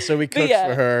 Okay, so he cooks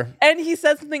for her. And he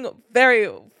said something very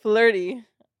flirty.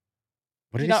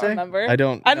 What did he say? Remember? I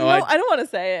don't know. I don't want to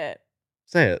say it.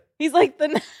 Say it. He's like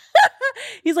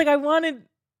he's like I wanted.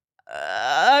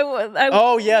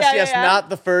 Yes.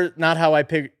 Not how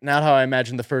I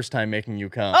imagined the first time making you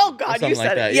come. Oh God, you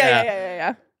said it.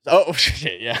 Yeah. Oh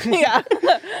shit, yeah.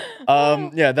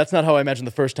 Yeah. That's not how I imagined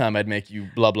the first time I'd make you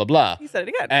blah blah blah. He said it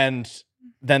again. And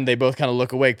then they both kind of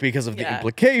look awake because of the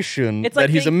implication it's that like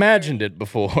he's imagined it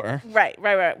before. Right.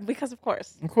 Because of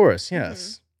course. Of course,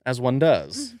 yes. As one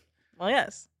does. Well,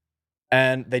 yes.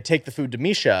 And they take the food to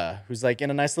Misha, who's like in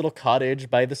a nice little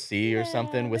cottage by the sea or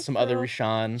something with some other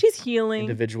Rishan. She's healing.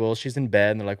 Individuals. She's in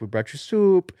bed, and they're like, we brought you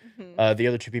soup. The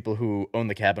other two people who own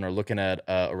the cabin are looking at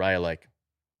Araya like,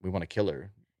 we want to kill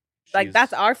her. Like,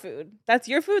 that's our food. That's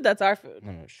your food, that's our food.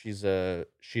 No,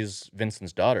 she's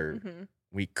Vincent's daughter.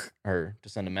 We her to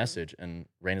send a message, and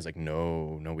Rain is like,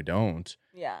 no, we don't.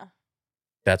 Yeah.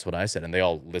 That's what I said, and they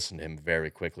all listened to him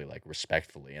very quickly, like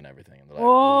respectfully and everything. And they're like,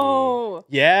 whoa,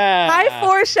 yeah, high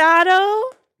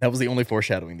foreshadow. That was the only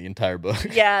foreshadowing the entire book.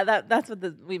 Yeah, that's what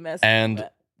we missed. And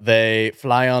they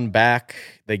fly on back.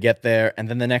 They get there, and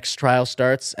then the next trial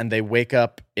starts, and they wake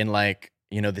up in like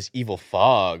this evil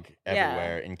fog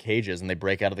everywhere in cages, and they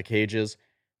break out of the cages.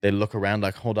 They look around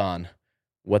like, hold on,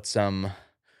 what's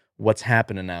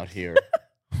happening out here?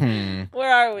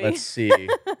 Where are we? Let's see.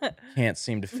 Can't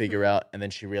seem to figure out. And then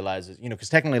she realizes, because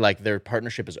technically like their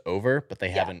partnership is over, but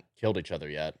they haven't killed each other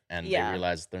yet. And they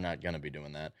realize they're not going to be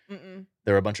doing that.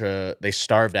 There are they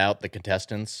starved out the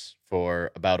contestants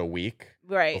for about a week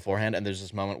beforehand. And there's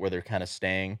this moment where they're kind of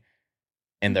staying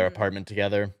in their apartment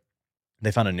together.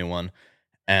 They found a new one.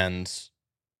 And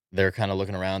they're kind of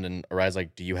looking around, and Araya's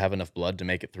like, do you have enough blood to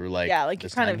make it through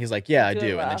this time? He's like, yeah, I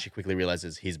do. And then she quickly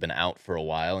realizes he's been out for a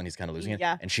while and he's kind of losing it.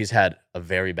 And she's had a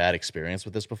very bad experience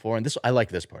with this before. And I like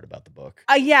this part about the book.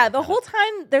 The whole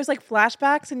time there's like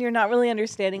flashbacks and you're not really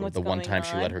understanding what's going on. The one time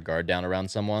she let her guard down around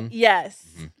someone. Yes.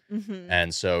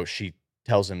 And so she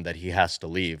tells him that he has to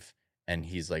leave. And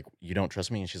he's like, you don't trust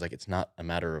me? And she's like, it's not a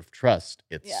matter of trust.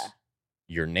 It's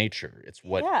your nature. It's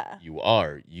what you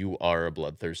are. You are a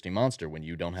bloodthirsty monster when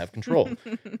you don't have control.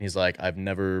 He's like, I've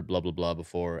never blah, blah, blah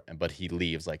before. But he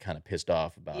leaves like kind of pissed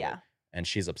off about it. And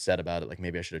she's upset about it. Like,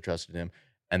 maybe I should have trusted him.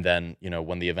 And then,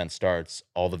 when the event starts,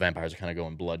 all the vampires are kind of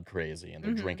going blood crazy. And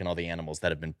they're drinking all the animals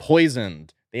that have been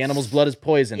poisoned. The animal's blood is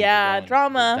poisoned. Yeah,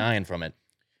 drama. Dying from it.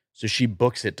 So she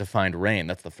books it to find Rain.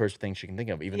 That's the first thing she can think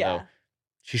of, even though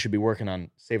she should be working on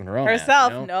saving her own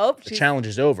herself. Ass, Nope. The challenge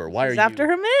is over. Why are you after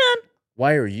her man?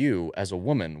 Why are you, as a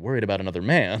woman, worried about another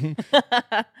man?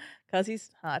 Because he's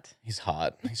hot. He's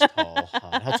hot. He's tall.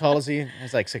 Hot. How tall is he?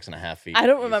 He's like 6.5 feet. I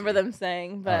don't remember them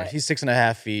saying, but he's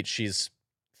 6.5 feet. She's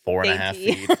 4.5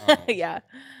 feet. Yeah.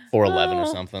 4'11" or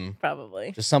something.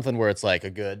 Probably. Just something where it's like a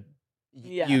good.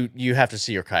 Yeah. You have to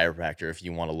see your chiropractor if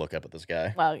you want to look up at this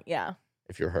guy. Well, yeah.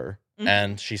 If you're her.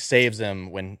 And she saves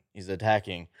him when he's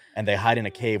attacking, and they hide in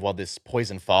a cave while this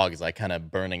poison fog is like kind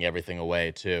of burning everything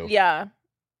away too. Yeah.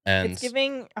 And it's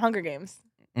giving Hunger Games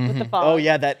with the fog. Oh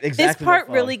yeah, this part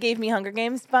really gave me Hunger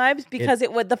Games vibes because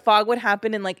the fog would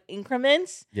happen in like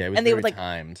increments. Yeah, it was and they very would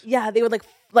timed. Yeah, they would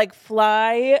like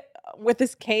fly with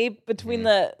this cape between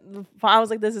the. I was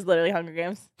like, this is literally Hunger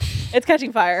Games. It's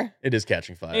catching fire. It is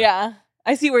catching fire. Yeah,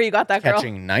 I see where you got that, girl.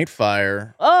 Catching night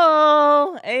fire.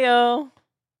 Oh, ayo.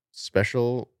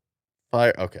 Special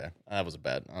fire. Okay, that was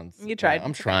bad. You tried.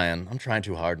 I'm trying. I'm trying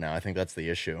too hard now. I think that's the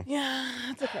issue. Yeah,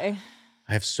 that's okay.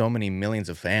 I have so many millions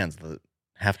of fans that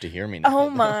have to hear me now. Oh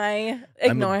my.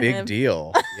 Ignore I'm a big him.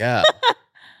 deal. Yeah.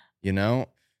 You know?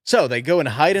 So they go and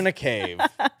hide in a cave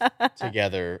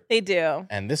together. They do.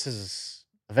 And this is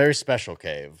a very special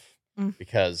cave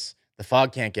because the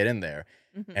fog can't get in there.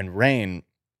 Mm-hmm. And Rain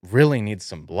really needs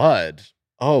some blood.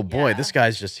 Oh boy, this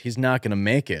guy's he's not going to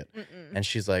make it. Mm-mm. And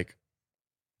she's like,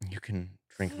 you can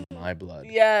drink my blood.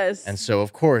 Yes. And so,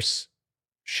 of course,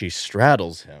 she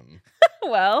straddles him.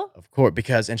 Well. Of course,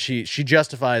 because, and she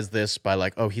justifies this by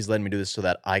like, oh, he's letting me do this so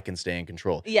that I can stay in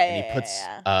control. Yeah, and he puts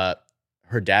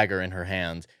her dagger in her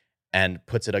hand and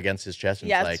puts it against his chest.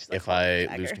 And it's like, if I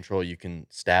lose control, you can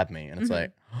stab me. And it's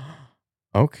like,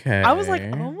 okay. I was like,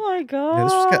 oh my God. Yeah,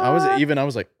 this was I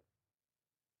was like,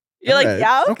 you're like,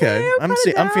 yeah, okay.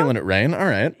 I'm feeling it, Rain. All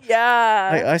right.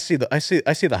 Yeah. I see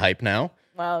the hype now.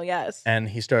 Wow, yes. And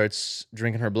he starts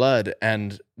drinking her blood.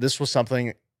 And this was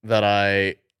something that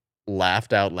I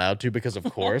laughed out loud to because, of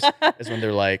course, is when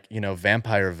they're like,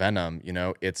 vampire venom,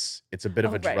 it's a bit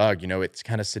of a drug, it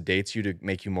kind of sedates you to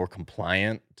make you more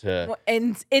compliant to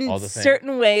in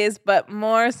certain ways, but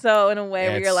more so in a way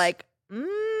where you're like,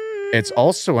 It's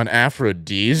also an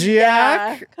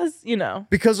aphrodisiac. Yeah,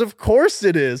 because of course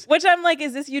it is. Which I'm like,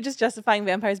 is this you just justifying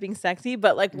vampires being sexy?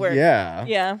 But like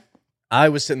yeah. I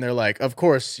was sitting there like, of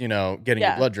course, getting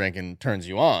your blood drinking turns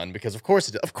you on because of course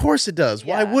it does.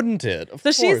 Yeah. Why wouldn't it?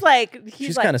 So she's like,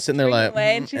 she's kind of sitting there like,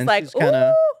 and she's like, she's kind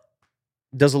of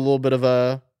does a little bit of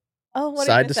a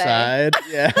side to side.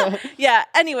 Yeah. Yeah.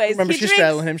 Anyways, remember she's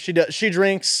straddling him. She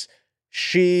drinks.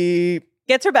 She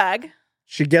gets her bag.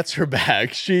 She gets her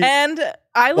bag.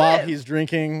 While he's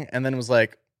drinking, and then was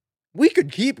like, we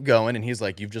could keep going. And he's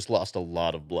like, you've just lost a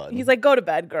lot of blood. He's like, go to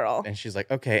bed, girl. And she's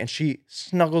like, okay. And she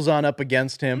snuggles on up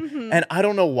against him. Mm-hmm. And I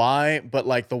don't know why, but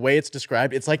like the way it's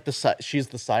described, it's like she's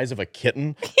the size of a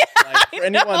kitten. Yeah, like, for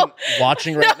anyone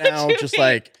watching right now, just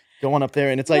like going up there.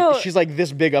 And it's like, she's like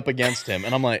this big up against him.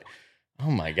 And I'm like,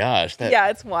 oh my gosh. Yeah,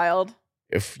 it's wild.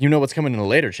 If you know what's coming in a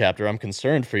later chapter, I'm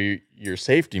concerned for your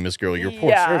safety, Miss Girl, your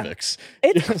poor cervix.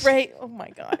 It's great. Oh my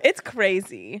God. It's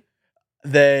crazy.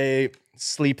 They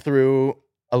sleep through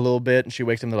a little bit and she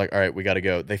wakes up and they're like, all right, we got to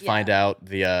go. They find out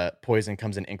the poison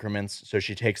comes in increments. So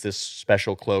she takes this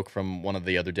special cloak from one of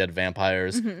the other dead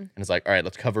vampires and is like, all right,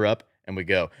 let's cover up. And we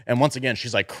go. And once again,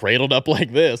 she's like cradled up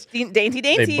like this. Dainty.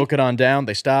 They book it on down.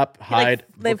 They stop, hide,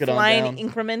 they book it on fly down. in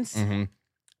increments. Mm-hmm.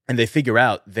 And they figure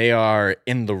out they are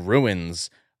in the ruins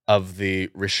of the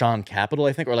Rishan capital,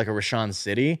 I think, or like a Rishan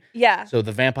city. Yeah. So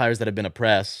the vampires that have been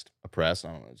oppressed, I don't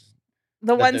know.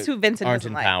 The ones who Vincent aren't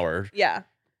doesn't empowered. Like. Yeah.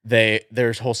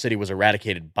 Their whole city was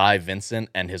eradicated by Vincent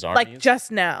and his armies. Like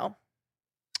just now.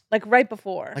 Like right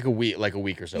before. Like a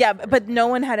week or so. Yeah, but no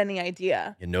one had any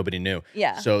idea. Yeah, nobody knew.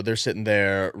 Yeah. So they're sitting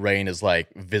there. Rain is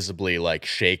like visibly like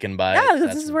shaken by it. Yeah,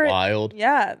 this is where wild.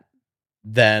 Yeah.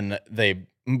 Then they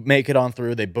make it on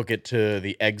through. They book it to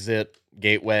the exit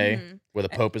gateway where the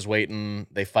Pope is waiting.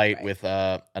 They fight with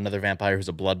another vampire who's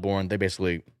a bloodborne. They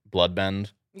basically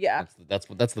bloodbend. Yeah. That's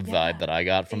the vibe that I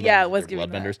got from them. Yeah, it was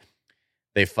bloodbenders.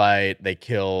 They fight. They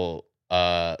kill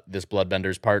this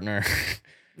bloodbender's partner.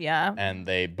 Yeah. And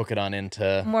they book it on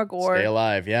into more gore. Stay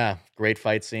Alive. Yeah. Great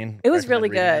fight scene. It was really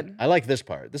good. I like this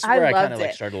part. This is where I kind of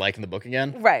like started liking the book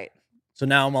again. Right. So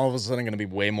now I'm all of a sudden going to be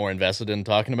way more invested in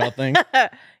talking about things.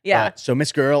 Yeah. So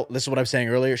Miss Girl, this is what I was saying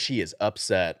earlier. She is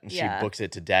upset. And she books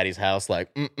it to Daddy's house like,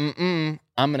 I'm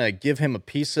going to give him a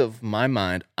piece of my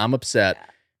mind. I'm upset. Yeah.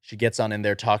 She gets on in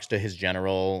there, talks to his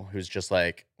general, who's just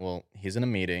like, well, he's in a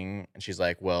meeting. And she's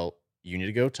like, well, you need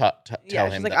to go tell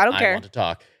him that I want to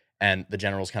talk. And the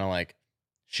general's kind of like,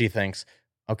 she thinks,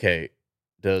 okay,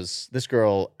 does this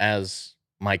girl as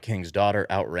my king's daughter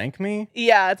outrank me?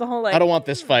 Yeah, it's a whole like, I don't want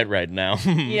this fight right now.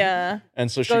 Yeah.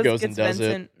 And so she goes and does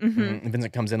Vincent. It. Mm-hmm. And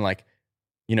Vincent comes in like,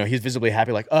 he's visibly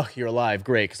happy, like, oh, you're alive.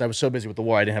 Great. Because I was so busy with the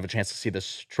war, I didn't have a chance to see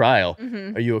this trial.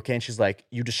 Mm-hmm. Are you okay? And she's like,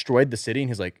 you destroyed the city? And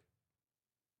he's like,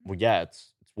 well, yeah,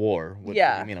 it's war. What do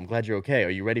you mean? I'm glad you're okay.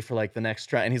 Are you ready for like the next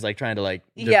trial? And he's like trying to like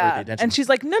divert the attention. And she's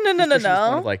like, no. Kind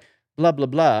of like, blah, blah,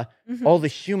 blah. Mm-hmm. All the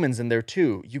humans in there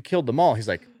too. You killed them all. He's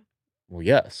like, well,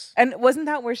 yes. And wasn't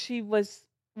that where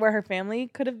her family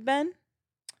could have been?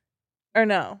 Or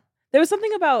no? There was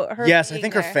something about her. Yes, I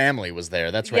think her family was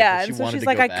there. That's right. Yeah, and so she's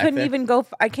like, I can't even go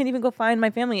find my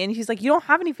family. And he's like, you don't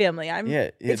have any family.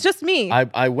 It's just me.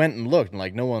 I went and looked and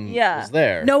like no one was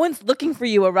there. No one's looking for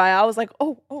you, Araya. I was like,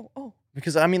 oh.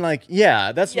 Because I mean, like,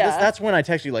 that's when I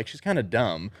text you, like, she's kind of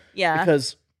dumb. Yeah.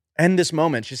 Because in this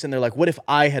moment, she's sitting there like, what if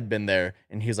I had been there?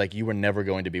 And he's like, you were never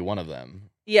going to be one of them.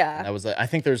 Yeah. And I was like, I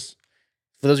think there's,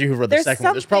 for those of you who read the second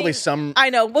one, there's probably some I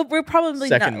know, well, we're probably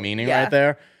second meaning right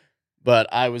there.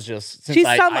 But I was just, since She's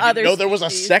I didn't know there was a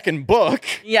second book.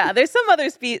 Yeah, there's some other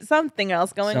something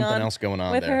else going on. Something else going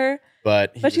on with there. her.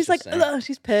 But she's like, ugh,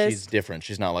 she's pissed. She's different.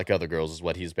 She's not like other girls, is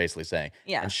what he's basically saying.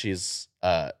 Yeah. And she's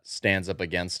stands up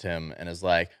against him and is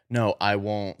like, no, I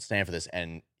won't stand for this.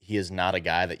 And he is not a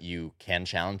guy that you can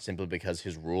challenge simply because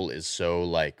his rule is so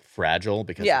like fragile.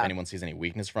 Because if anyone sees any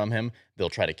weakness from him, they'll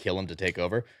try to kill him to take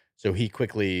over. So he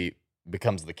quickly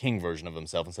becomes the king version of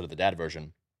himself instead of the dad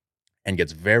version. And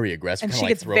gets very aggressive, and kind she of like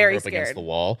gets throwing very her up scared against the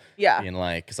wall. Yeah, being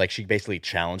like, because like she basically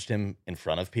challenged him in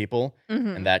front of people,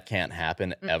 and that can't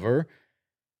happen ever.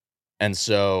 And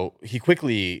so he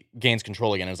quickly gains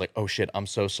control again. And is like, "Oh shit, I'm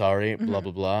so sorry." Blah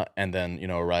blah blah. And then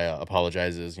Araya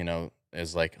apologizes.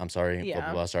 Is like, "I'm sorry." Blah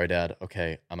blah blah. Sorry, Dad.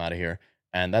 Okay, I'm out of here.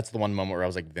 And that's the one moment where I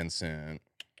was like, Vincent,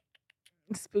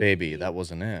 Spooky. Baby, that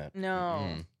wasn't it.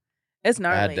 No, it's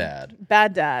gnarly.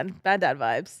 Bad dad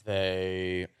Vibes.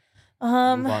 They.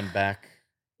 Move on back.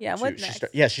 Yeah, what next?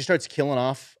 She starts killing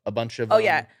off a bunch of.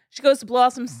 Yeah, she goes to blow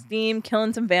off some steam,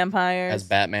 killing some vampires. As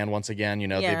Batman once again. They've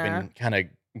been kind of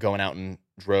going out in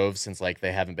droves since she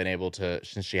hasn't been able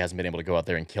to go out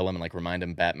there and kill him and like remind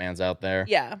him Batman's out there.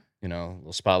 Yeah.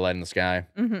 Little spotlight in the sky.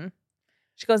 Mm-hmm.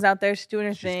 She goes out there, she's doing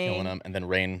her thing. She's killing him, and then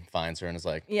Rain finds her and is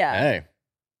like, yeah, hey,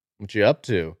 what you up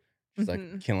to? She's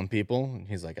like, killing people, and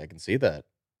he's like, I can see that.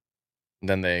 And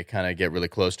then they kind of get really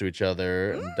close to each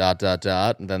other, and ...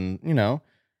 And then,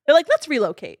 they're like, let's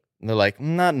relocate. And they're like,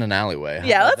 not in an alleyway.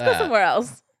 Yeah, let's go somewhere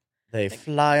else. They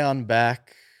fly on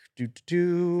back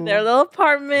to their little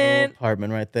apartment.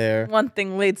 Right there. One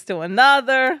thing leads to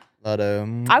another.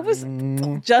 I was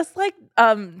just like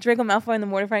Draco Malfoy and the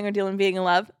Mortifying Ordeal and Being in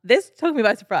Love. This took me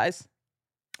by surprise.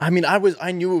 I mean, I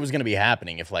knew it was going to be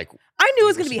happening if like I knew it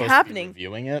was going to be happening.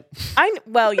 Reviewing it.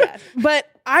 But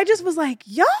I just was like,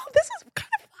 yo, this is kind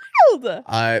of wild.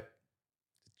 I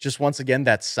just once again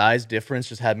that size difference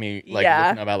just had me like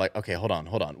looking about like, okay, hold on.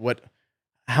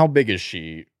 How big is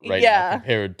she now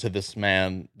compared to this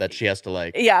man that she has to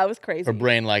like? Yeah, it was crazy. Her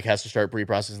brain like has to start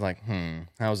pre-processing like,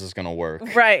 how is this gonna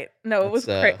work? Right. No, it was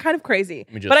kind of crazy.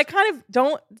 But I kind of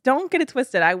don't get it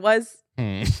twisted. I was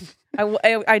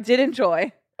I did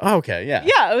enjoy. Oh, okay, yeah.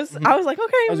 Yeah, it was I was like,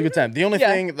 okay. It was a good time. The only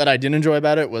thing that I didn't enjoy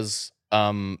about it was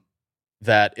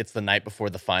that it's the night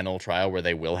before the final trial where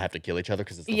they will have to kill each other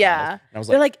because it's the finals. And I was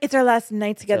like, they're like, it's our last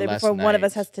night together before one of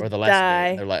us has to die.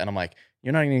 And they're like, and I'm like,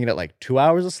 you're not even gonna get like 2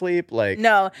 hours of sleep? Like,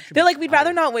 no. They're like, we'd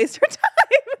rather not waste our time.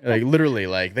 Like literally,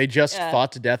 like they just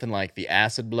fought to death in like the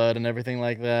acid blood and everything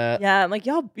like that. Yeah, I'm like,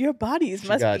 y'all, your bodies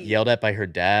must got yelled at by her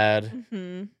dad.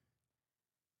 Mm-hmm.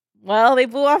 Well, they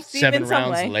blew off steam 7 in some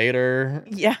rounds way. later.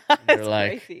 Yeah, they're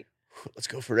like, crazy. Let's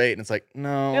go for 8. And it's like,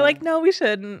 no. They're like, no, we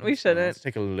shouldn't. We shouldn't. Let's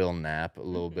take a little nap a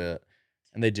little bit.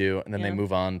 And they do. And then they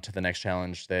move on to the next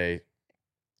challenge. I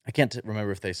can't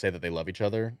remember if they say that they love each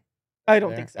other. I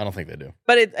don't think so. I don't think they do.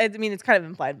 But it's kind of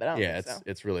implied, but I don't think so.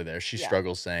 It's really there. She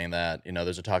struggles saying that,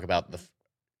 there's a talk about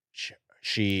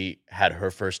she had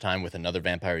her first time with another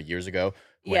vampire years ago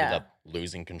who ended up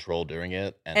losing control during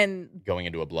it and going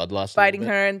into a bloodlust. Biting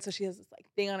her, and so she has this like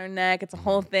thing on her neck. It's a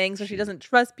whole thing. So she doesn't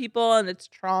trust people, and it's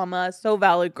trauma. So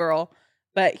valid, girl.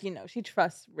 But, she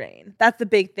trusts Rain. That's the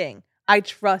big thing. I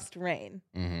trust Rain.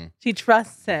 Mm-hmm. She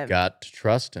trusts him. Got to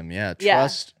trust him,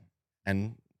 Trust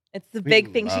and... It's the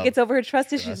big thing. She gets over her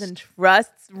trust issues and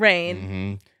trusts Rain. Mm-hmm.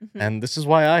 Mm-hmm. And this is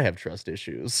why I have trust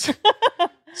issues.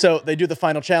 So they do the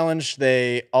final challenge.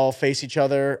 They all face each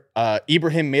other.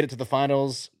 Ibrahim made it to the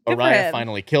finals. Araya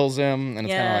finally kills him. And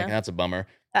it's kind of like, that's a bummer.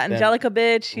 That Angelica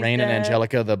bitch. Rain and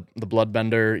Angelica, the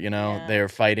bloodbender, they're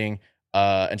fighting.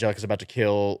 Angelica's about to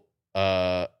kill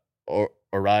Araya,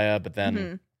 but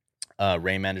then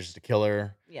Rain manages to kill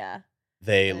her. Yeah.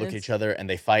 They look at each other and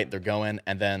they fight. They're going.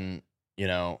 And then...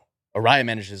 Araya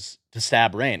manages to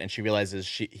stab Rain, and she realizes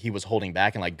he was holding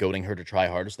back and like goading her to try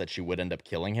harder so that she would end up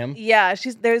killing him. Yeah,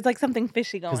 there's like something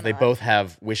fishy going on. Because they both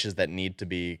have wishes that need to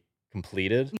be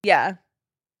completed. Yeah.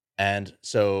 And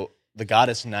so the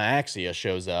goddess Nyaxia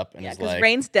shows up and is like... because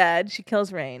Rain's dead. She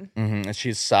kills Rain. Mm-hmm, and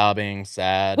she's sobbing,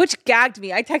 sad. Which gagged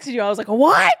me. I texted you. I was like,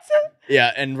 what?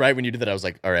 Yeah, and right when you did that, I was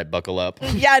like, all right, buckle up.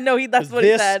 Yeah, no, that's what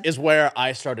he said. This is where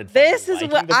I started This is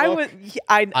what I was...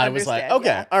 I was like,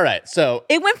 okay, all right, so...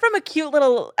 It went from a cute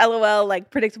little LOL, like,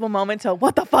 predictable moment to,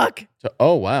 what the fuck?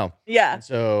 Oh, wow. Yeah. And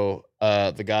so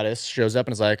the goddess shows up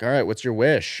and is like, all right, what's your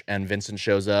wish? And Vincent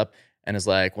shows up and is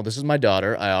like, well, this is my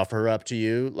daughter. I offer her up to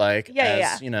you, like,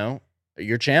 as,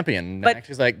 your champion. But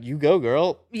she's like, you go,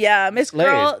 girl. Yeah, Miss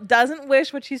Girl doesn't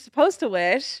wish what she's supposed to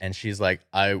wish. And she's like,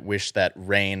 I wish that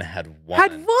Rain had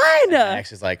won. And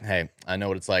Max is like, hey, I know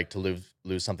what it's like to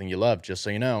lose something you love. Just so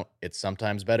you know, it's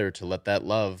sometimes better to let that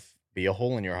love be a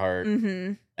hole in your heart.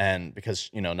 And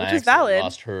because, Nyax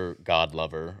lost her god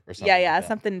lover or something. Yeah, like that.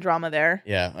 Something drama there.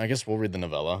 Yeah, I guess we'll read the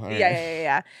novella. Right.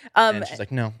 Yeah. And she's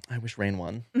like, no, I wish Rain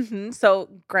won. So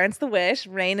grants the wish.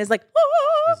 Rain is like,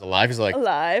 he's alive. He's like,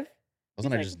 alive.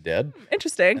 Wasn't I just dead?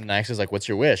 Interesting. And Nyax is like, what's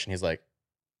your wish? And he's like,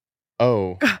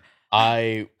 oh,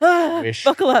 I wish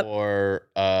for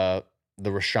the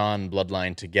Rashan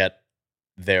bloodline to get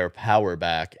their power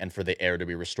back and for the heir to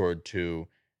be restored to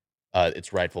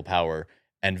its rightful power.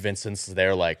 And Vincent's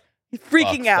there like,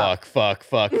 freaking out. Fuck.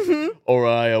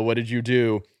 Oriah, what did you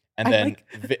do? And then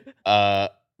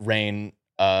Rain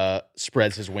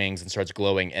spreads his wings and starts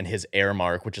glowing, and his heir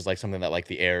mark, which is like something that like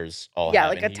the heirs all have. Yeah,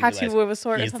 like a tattoo of a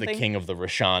sword or something. He's the king of the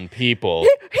Rashan people.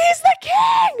 He's the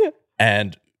king!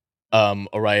 And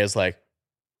Oriah's like,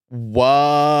 what?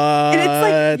 And it's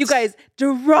like, you guys,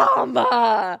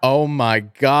 drama. Oh my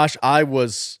gosh. I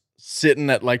was sitting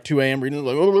at like 2 a.m. reading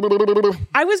like,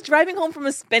 I was driving home from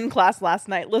a spin class last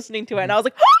night listening to it, and I was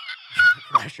like,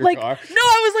 crash your car. No,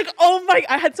 I was like, oh my,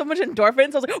 I had so much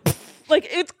endorphins. I was like,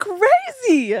 it's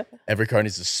crazy. Every car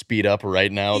needs to speed up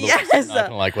right now. Yes. I'm not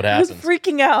gonna like what happens. I was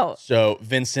freaking out. So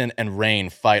Vincent and Rain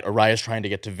fight. Oriah's trying to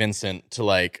get to Vincent to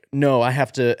like, no, I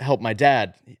have to help my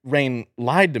dad. Rain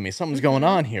lied to me. Something's going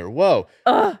on here. Whoa.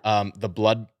 The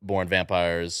blood-born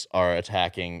vampires are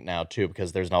attacking now too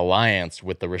because there's an alliance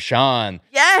with the Rashan.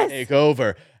 Yes. Take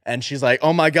over. And she's like,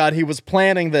 oh my God, he was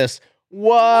planning this.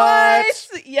 What?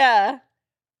 Yeah.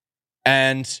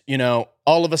 And,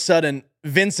 all of a sudden,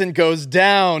 Vincent goes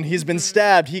down. He's been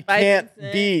stabbed. He can't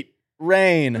beat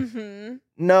Rain.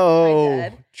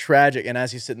 No. Tragic. And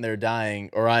as he's sitting there dying,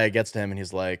 Oriah gets to him and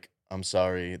he's like, I'm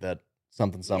sorry that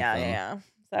something. Yeah.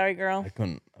 Sorry, girl.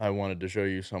 I wanted to show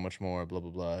you so much more, blah,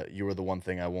 blah, blah. You were the one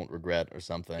thing I won't regret or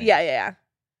something. Yeah.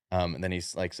 And then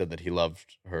he's like said that he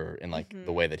loved her in like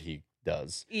the way that he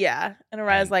does. Yeah. And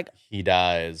Oriah's like, he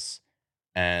dies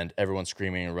and everyone's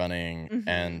screaming and running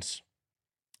and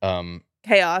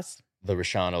chaos. The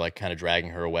Rashan are like kind of dragging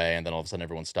her away, and then all of a sudden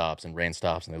everyone stops, and Rain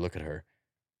stops, and they look at her,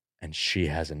 and she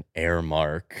has an heir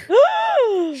mark.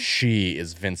 She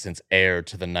is Vincent's heir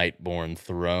to the Nightborn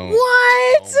throne.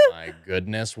 What? Oh my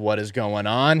goodness, what is going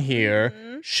on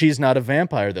here? She's not a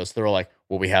vampire, though, so they're all like,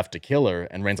 well, we have to kill her.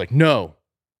 And Rain's like, no.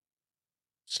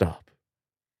 Stop.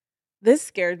 This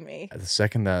scared me. The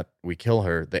second that we kill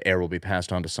her, the heir will be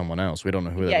passed on to someone else. We don't know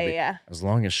who that'll be. Yeah. As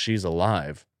long as she's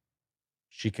alive,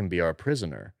 she can be our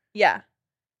prisoner. Yeah.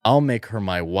 I'll make her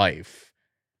my wife.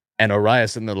 And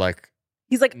Oriah's sitting there like,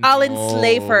 he's like, I'll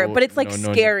enslave her, but it's like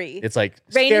scary. It's like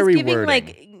Rain scary is giving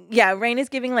wording. Rain is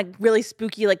giving like really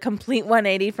spooky, like complete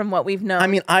 180 from what we've known. I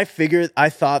mean, I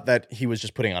thought that he was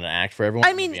just putting on an act for everyone,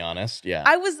 to be honest. Yeah.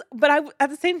 At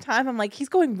the same time, I'm like, he's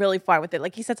going really far with it.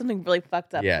 Like he said something really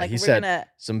fucked up. Yeah, like, he said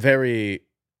some very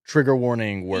trigger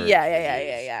warning words.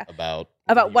 Yeah.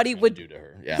 About what he would do to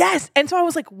her. Yeah. Yes. And so I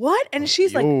was like, what? And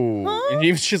she's like, huh?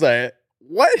 And she's like,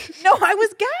 what? No, I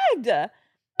was gagged.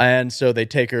 And so they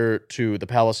take her to the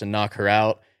palace and knock her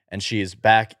out. And she's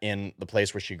back in the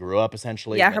place where she grew up,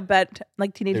 essentially. Yeah, her bed,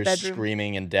 like teenage bedroom. There's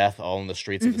screaming and death all in the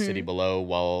streets of the city below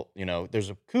while, there's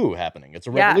a coup happening. It's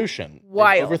a revolution.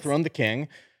 Wild. They've overthrown the king.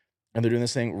 And they're doing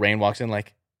this thing. Rain walks in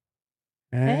like,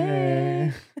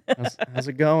 hey. How's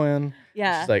it going?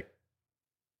 Yeah. She's like,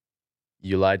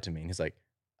 you lied to me. And he's like,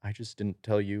 I just didn't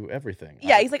tell you everything.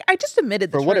 Yeah, he's like, I just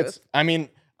admitted the truth.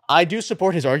 I do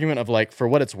support his argument of like, for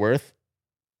what it's worth,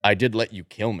 I did let you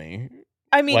kill me.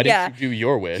 I mean, why didn't you do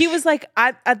your wish? He was like,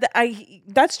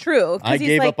 that's true. I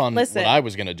gave up on what I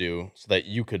was going to do so that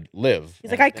you could live.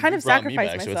 He's like, I kind of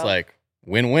sacrificed myself. So it's like,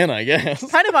 win-win, I guess.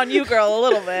 Kind of on you, girl, a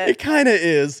little bit. It kind of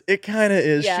is.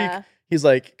 Yeah. He's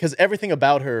like, because everything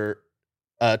about her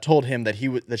told him that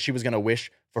that she was going to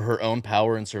wish for her own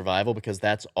power and survival because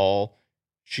that's all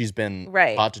she's been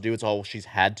taught to do. It's all she's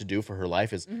had to do for her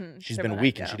life is she's been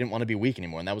weak and she didn't want to be weak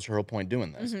anymore. And that was her whole point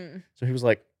doing this. So he was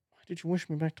like, why did you wish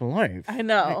me back to life? I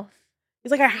know.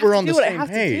 He's like, I have to do what I have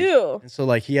to do. And so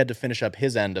like he had to finish up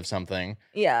his end of something.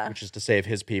 Yeah. Which is to save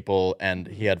his people. And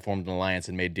he had formed an alliance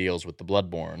and made deals with the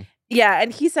Bloodborne. Yeah.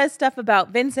 And he says stuff about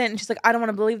Vincent. And she's like, I don't want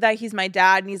to believe that. He's my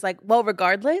dad. And he's like, well,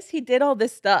 regardless, he did all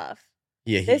this stuff.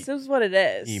 Yeah. This is what it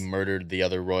is. He murdered the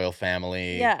other royal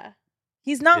family. Yeah.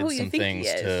 He's not who you think he is.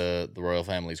 Did some things to the royal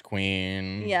family's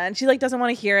queen. Yeah. And she like doesn't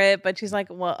want to hear it. But she's like,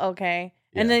 well, okay.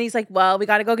 Yeah. And then he's like, well, we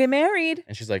got to go get married.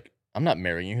 And she's like, I'm not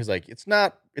marrying you. He's like, it's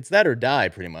that or die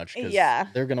pretty much. Yeah.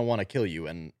 They're going to want to kill you.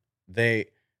 And they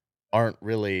aren't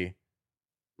really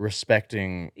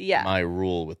respecting my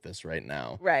rule with this right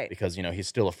now. Right. Because, he's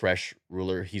still a fresh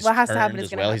ruler. He's turned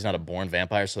as well. He's not a born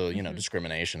vampire. So,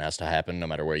 discrimination has to happen no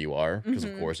matter where you are. Because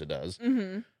of course it does.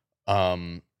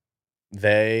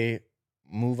 they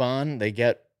move on. They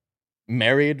get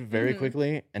married very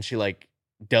quickly, and she like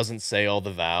doesn't say all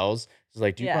the vows. She's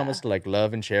like, "Do you promise to like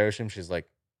love and cherish him?" She's like,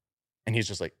 and he's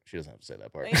just like, she doesn't have to say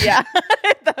that part. Yeah,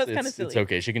 that was kind of silly. It's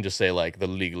okay. She can just say like the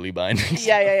legally binding.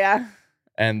 Yeah.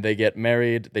 And they get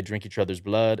married. They drink each other's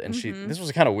blood. And this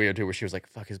was kind of weird too, where she was like,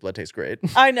 "Fuck, his blood tastes great."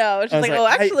 I know. She's like, "Oh,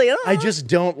 actually, I just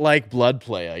don't like blood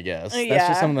play. I guess that's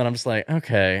just something that I'm just like,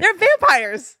 okay. They're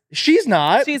vampires. She's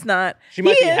not. She's not. She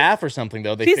might be half or something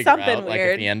though. She's figure out like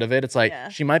weird. at the end of it, it's like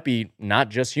she might be not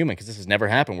just human because this has never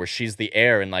happened. Where she's the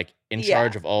heir and like in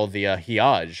charge of all the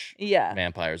Hiaj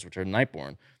vampires, which are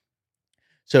Nightborn.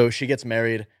 So she gets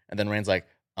married, and then Rain's like,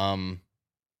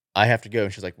 I have to go.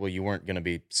 And she's like, well, you weren't going to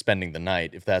be spending the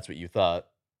night if that's what you thought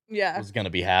was going to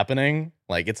be happening.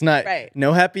 Like, it's not,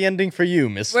 no happy ending for you,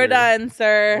 mister. We're done,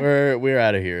 sir. We're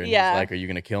out of here. And he's like, are you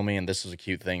going to kill me? And this was a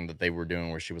cute thing that they were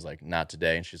doing where she was like, not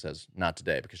today. And she says, not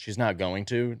today, because she's not going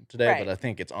to today, but I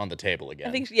think it's on the table again.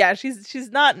 I think, she's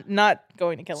not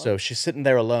going to kill him. So she's sitting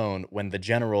there alone when the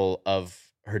general of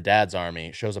her dad's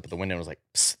army shows up at the window and was like,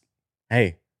 psst,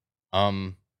 hey,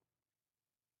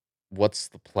 what's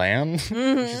the plan?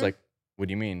 She's like, what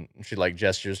do you mean? And she like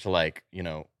gestures to like, you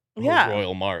know, her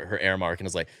royal mark, her air mark, and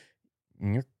is like,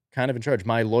 you're kind of in charge.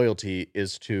 My loyalty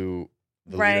is to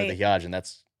the leader of the Hiaj, and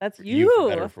that's you for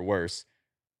better or for worse.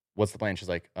 What's the plan? She's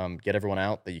like, get everyone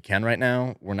out that you can right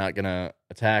now. We're not gonna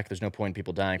attack. There's no point in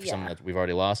people dying for something that we've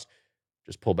already lost.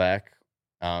 Just pull back.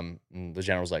 And the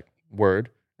general's like, word,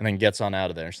 and then gets on out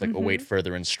of there. And she's like, await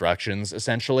further instructions,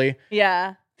 essentially.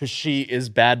 Yeah. Because she is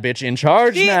bad bitch in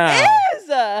charge now. She is!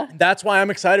 That's why I'm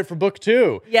excited for book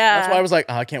 2. Yeah. That's why I was like,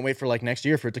 I can't wait for like next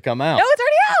year for it to come out. No, it's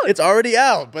already out. It's already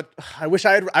out. But I wish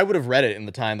I would have read it in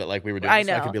the time that like we were doing this. I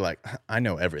know. So I could be like, I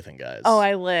know everything, guys. Oh,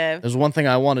 I live. There's one thing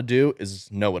I want to do is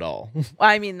know it all.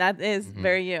 I mean, that is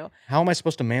very you. How am I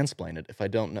supposed to mansplain it if I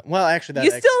don't know? Well, actually,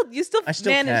 you still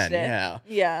managed it. Yeah.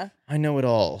 Yeah. I know it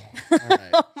all. All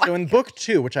right. So in book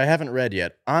 2, which I haven't read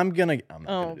yet, I'm not gonna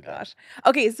do gosh.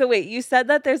 Okay, so wait, you said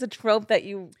that there's a trope that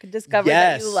you could discover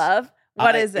that you love.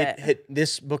 What is it?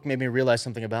 This book made me realize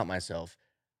something about myself.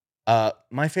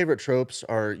 My favorite tropes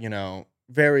are, you know,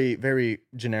 very, very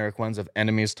generic ones of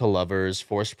enemies to lovers,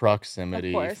 forced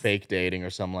proximity, fake dating, or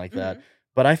something like that.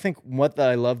 But I think what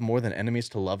I love more than enemies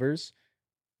to lovers,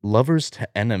 lovers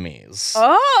to enemies.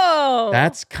 Oh,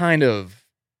 that's kind of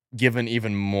given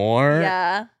even more.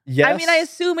 Yeah. Yes. I mean, I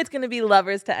assume it's going to be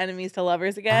lovers to enemies to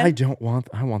lovers again.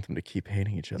 I want them to keep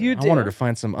hating each other. I want her to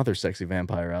find some other sexy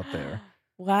vampire out there.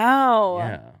 Wow.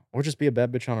 Yeah. Or just be a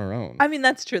bad bitch on her own. I mean,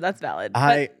 that's true. That's valid.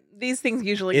 But these things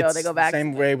usually they go back.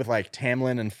 Same way with like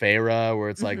Tamlin and Feyre, where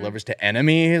it's like lovers to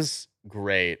enemies.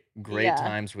 Great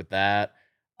times with that.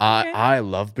 I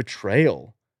love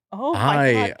betrayal. Oh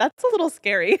my God, that's a little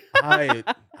scary. I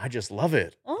just love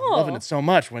it. I'm loving it so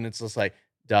much when it's just like, ...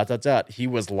 He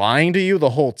was lying to you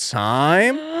the whole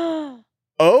time?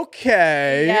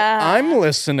 Okay, I'm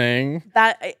listening.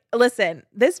 Listen,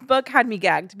 this book had me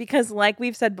gagged because, like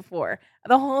we've said before,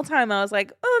 the whole time I was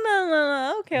like,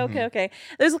 oh, no, okay.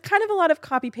 There's kind of a lot of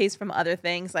copy paste from other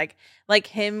things, like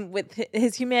him with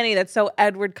his humanity that's so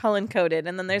Edward Cullen coded,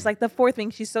 and then there's like the fourth wing,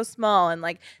 she's so small, and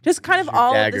like just kind of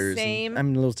all of the same.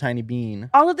 I'm a little tiny bean.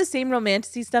 All of the same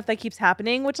romantasy stuff that keeps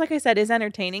happening, which, like I said, is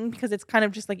entertaining because it's kind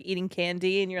of just like eating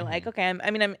candy, and you're like, okay,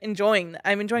 I'm enjoying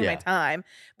my time,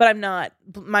 but I'm not.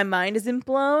 My mind isn't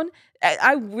blown.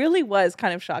 I really was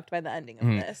kind of shocked by the ending of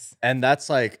this. And that's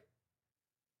like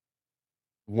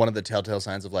one of the telltale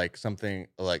signs of like something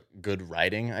like good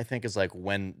writing, I think, is like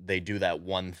when they do that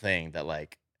one thing that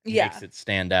like makes it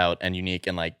stand out and unique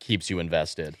and like keeps you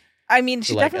invested. I mean,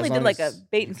 she definitely did like a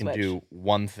bait and switch. You can do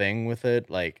one thing with it.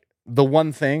 Like the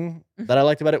one thing that I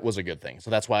liked about it was a good thing. So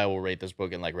that's why I will rate this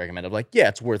book and like recommend it. Like, yeah,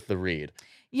 it's worth the read.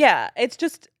 Yeah, it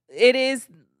is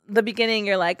the beginning.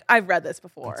 You're like, I've read this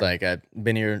before. It's like, I've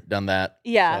been here, done that.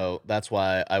 Yeah. So that's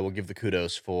why I will give the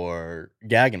kudos for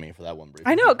gagging me for that one brief.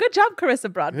 I know. Good job,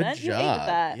 Carissa Broadbent. Good job. You ate with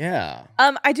that. Yeah.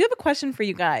 I do have a question for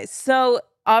you guys. So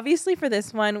obviously for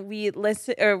this one,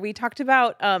 we talked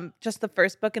about just the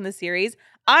first book in the series.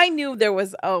 I knew there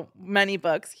was many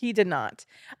books. He did not.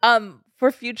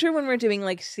 For future, when we're doing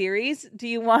like series, do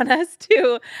you want us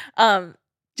to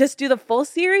just do the full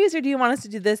series, or do you want us to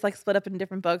do this like split up in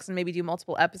different books and maybe do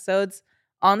multiple episodes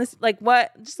on this? Like what?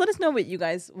 Just let us know what you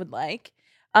guys would like,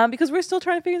 because we're still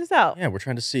trying to figure this out. Yeah, we're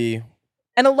trying to see.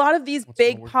 And a lot of these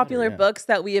big popular books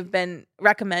that we have been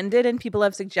recommended and people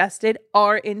have suggested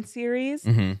are in series,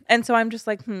 and so I'm just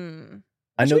like,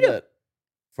 I know that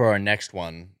for our next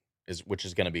one which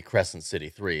is going to be Crescent City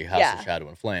 3, House of Shadow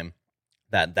and Flame.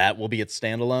 that will be its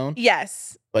standalone.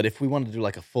 Yes. But if we wanted to do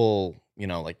like a full,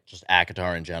 like just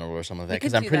ACOTAR in general or something like that,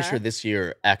 because I'm pretty sure this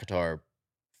year ACOTAR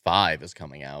 5 is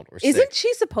coming out. Or Isn't 6.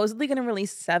 she supposedly going to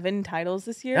release 7 titles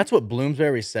this year? That's what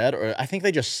Bloomsbury said, or I think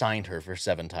they just signed her for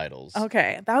 7 titles.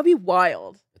 Okay, that would be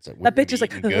wild. That bitch is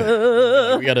like,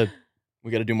 we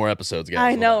got to do more episodes, guys.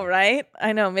 I know, right?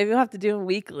 I know. Maybe we'll have to do it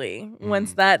weekly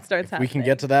once that starts happening. We can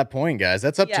get to that point, guys.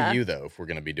 That's up to you, though, if we're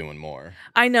going to be doing more.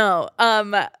 I know.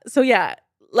 So yeah,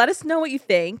 let us know what you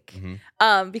think.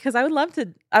 Because I would love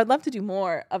to do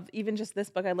more of even just this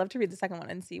book. I'd love to read the second one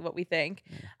and see what we think.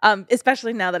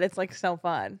 Especially now that it's like so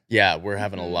fun. Yeah, we're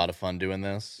having a lot of fun doing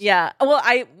this. Yeah. Well,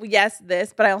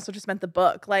 but I also just meant the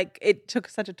book. Like it took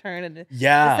such a turn, and the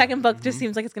second book just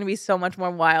seems like it's going to be so much more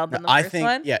wild than the first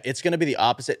one. Yeah, it's going to be the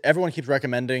opposite. Everyone keeps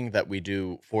recommending that we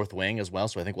do Fourth Wing as well,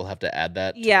 so I think we'll have to add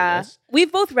that to the list.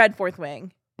 We've both read Fourth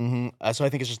Wing. So I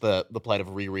think it's just the plight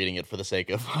of rereading it for the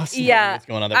sake of us. Yeah, what's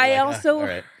going on there. I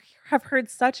also have heard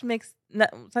such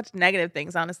negative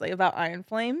things, honestly, about Iron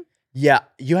Flame. Yeah,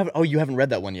 you haven't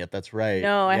read that one yet. That's right.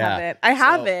 No, I haven't. I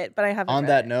have it, but I haven't. On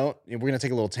that note, we're gonna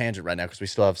take a little tangent right now because we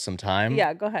still have some time.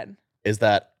 Yeah, go ahead. Is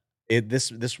that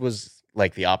this was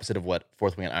like the opposite of what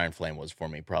Fourth Wing and Iron Flame was for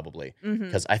me, probably,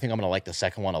 because I think I'm gonna like the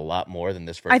second one a lot more than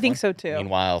this first one. I think so too.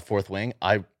 Meanwhile, Fourth Wing,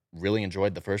 I really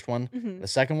enjoyed the first one. The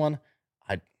second one,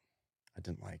 I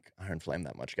didn't like Iron Flame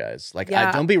that much, guys. Like,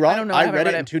 don't be wrong. I read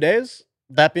it in 2 days.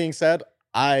 That being said,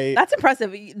 that's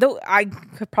impressive. Though I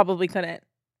probably couldn't.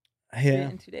 Yeah. Read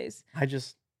it in 2 days.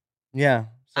 So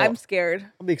I'm scared.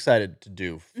 I'll be excited to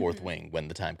do Fourth Wing when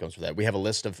the time comes for that. We have a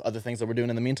list of other things that we're doing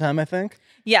in the meantime, I think.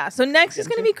 Yeah. So next is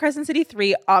going to be Crescent City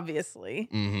 3, obviously.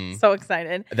 So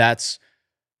excited.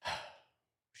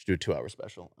 Do a 2-hour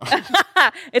special.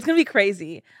 It's gonna be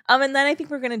crazy. And then I think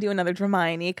we're gonna do another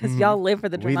Dramione because y'all live for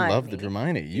the Dramione. We love the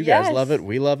Dramione. You guys love it.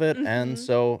 We love it. And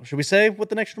so, should we say what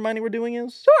the next Dramione we're doing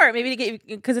is? Sure, maybe to get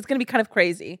because it's gonna be kind of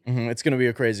crazy. It's gonna be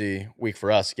a crazy week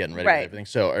for us getting ready for everything.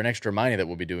 So our next Dramione that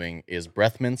we'll be doing is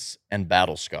Breath Mints and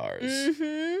Battle Scars.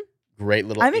 Great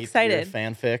little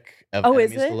fanfic of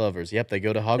enemies to lovers. Yep, they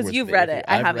go to Hogwarts. You've read it.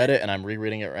 I've read it, and I'm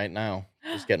rereading it right now.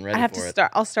 Just getting ready for it.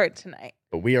 I'll start tonight.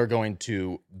 But we are going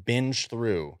to binge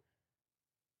through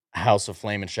House of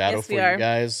Flame and Shadow for you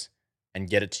guys and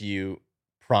get it to you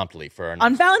promptly for our next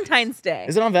on Valentine's Day.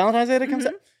 Is it on Valentine's Day that comes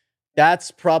out?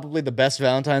 That's probably the best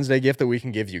Valentine's Day gift that we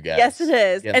can give you guys. Yes, it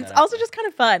is. It's also just kind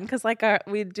of fun because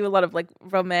we do a lot of like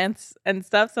romance and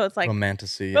stuff. So it's like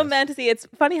romantasy. It's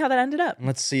funny how that ended up.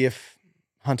 Let's see if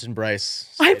Hunt and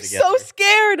Bryce I'm so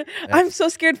scared. I'm so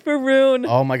scared for Rune.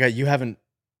 Oh my God, you haven't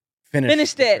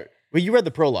finished it. Well, you read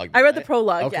the prologue. I read the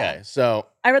prologue. Okay, so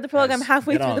I read the prologue. I'm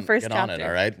halfway through the first chapter. Get on it,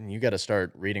 all right? You got to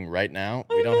start reading right now.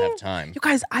 We don't have time. You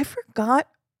guys, I forgot.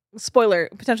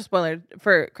 Potential spoiler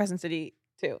for Crescent City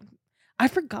 2. I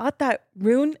forgot that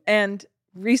Rune and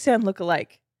Rhysand look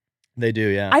alike. They do,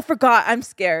 yeah. I forgot. I'm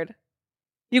scared.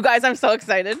 You guys, I'm so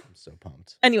excited. I'm so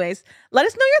pumped. Anyways, let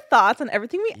us know your thoughts on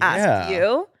everything we asked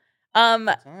you.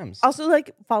 Also,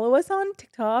 like, follow us on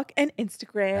TikTok and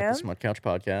Instagram. At the Smut Couch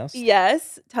Podcast.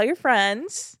 Yes. Tell your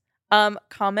friends.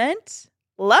 Comment.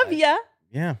 Love ya.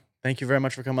 Yeah. Thank you very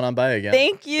much for coming on by again.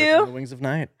 Thank you. The Wings of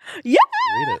Night. Yeah.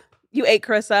 Read it. You ate,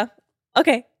 Carissa.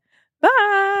 Okay.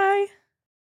 Bye.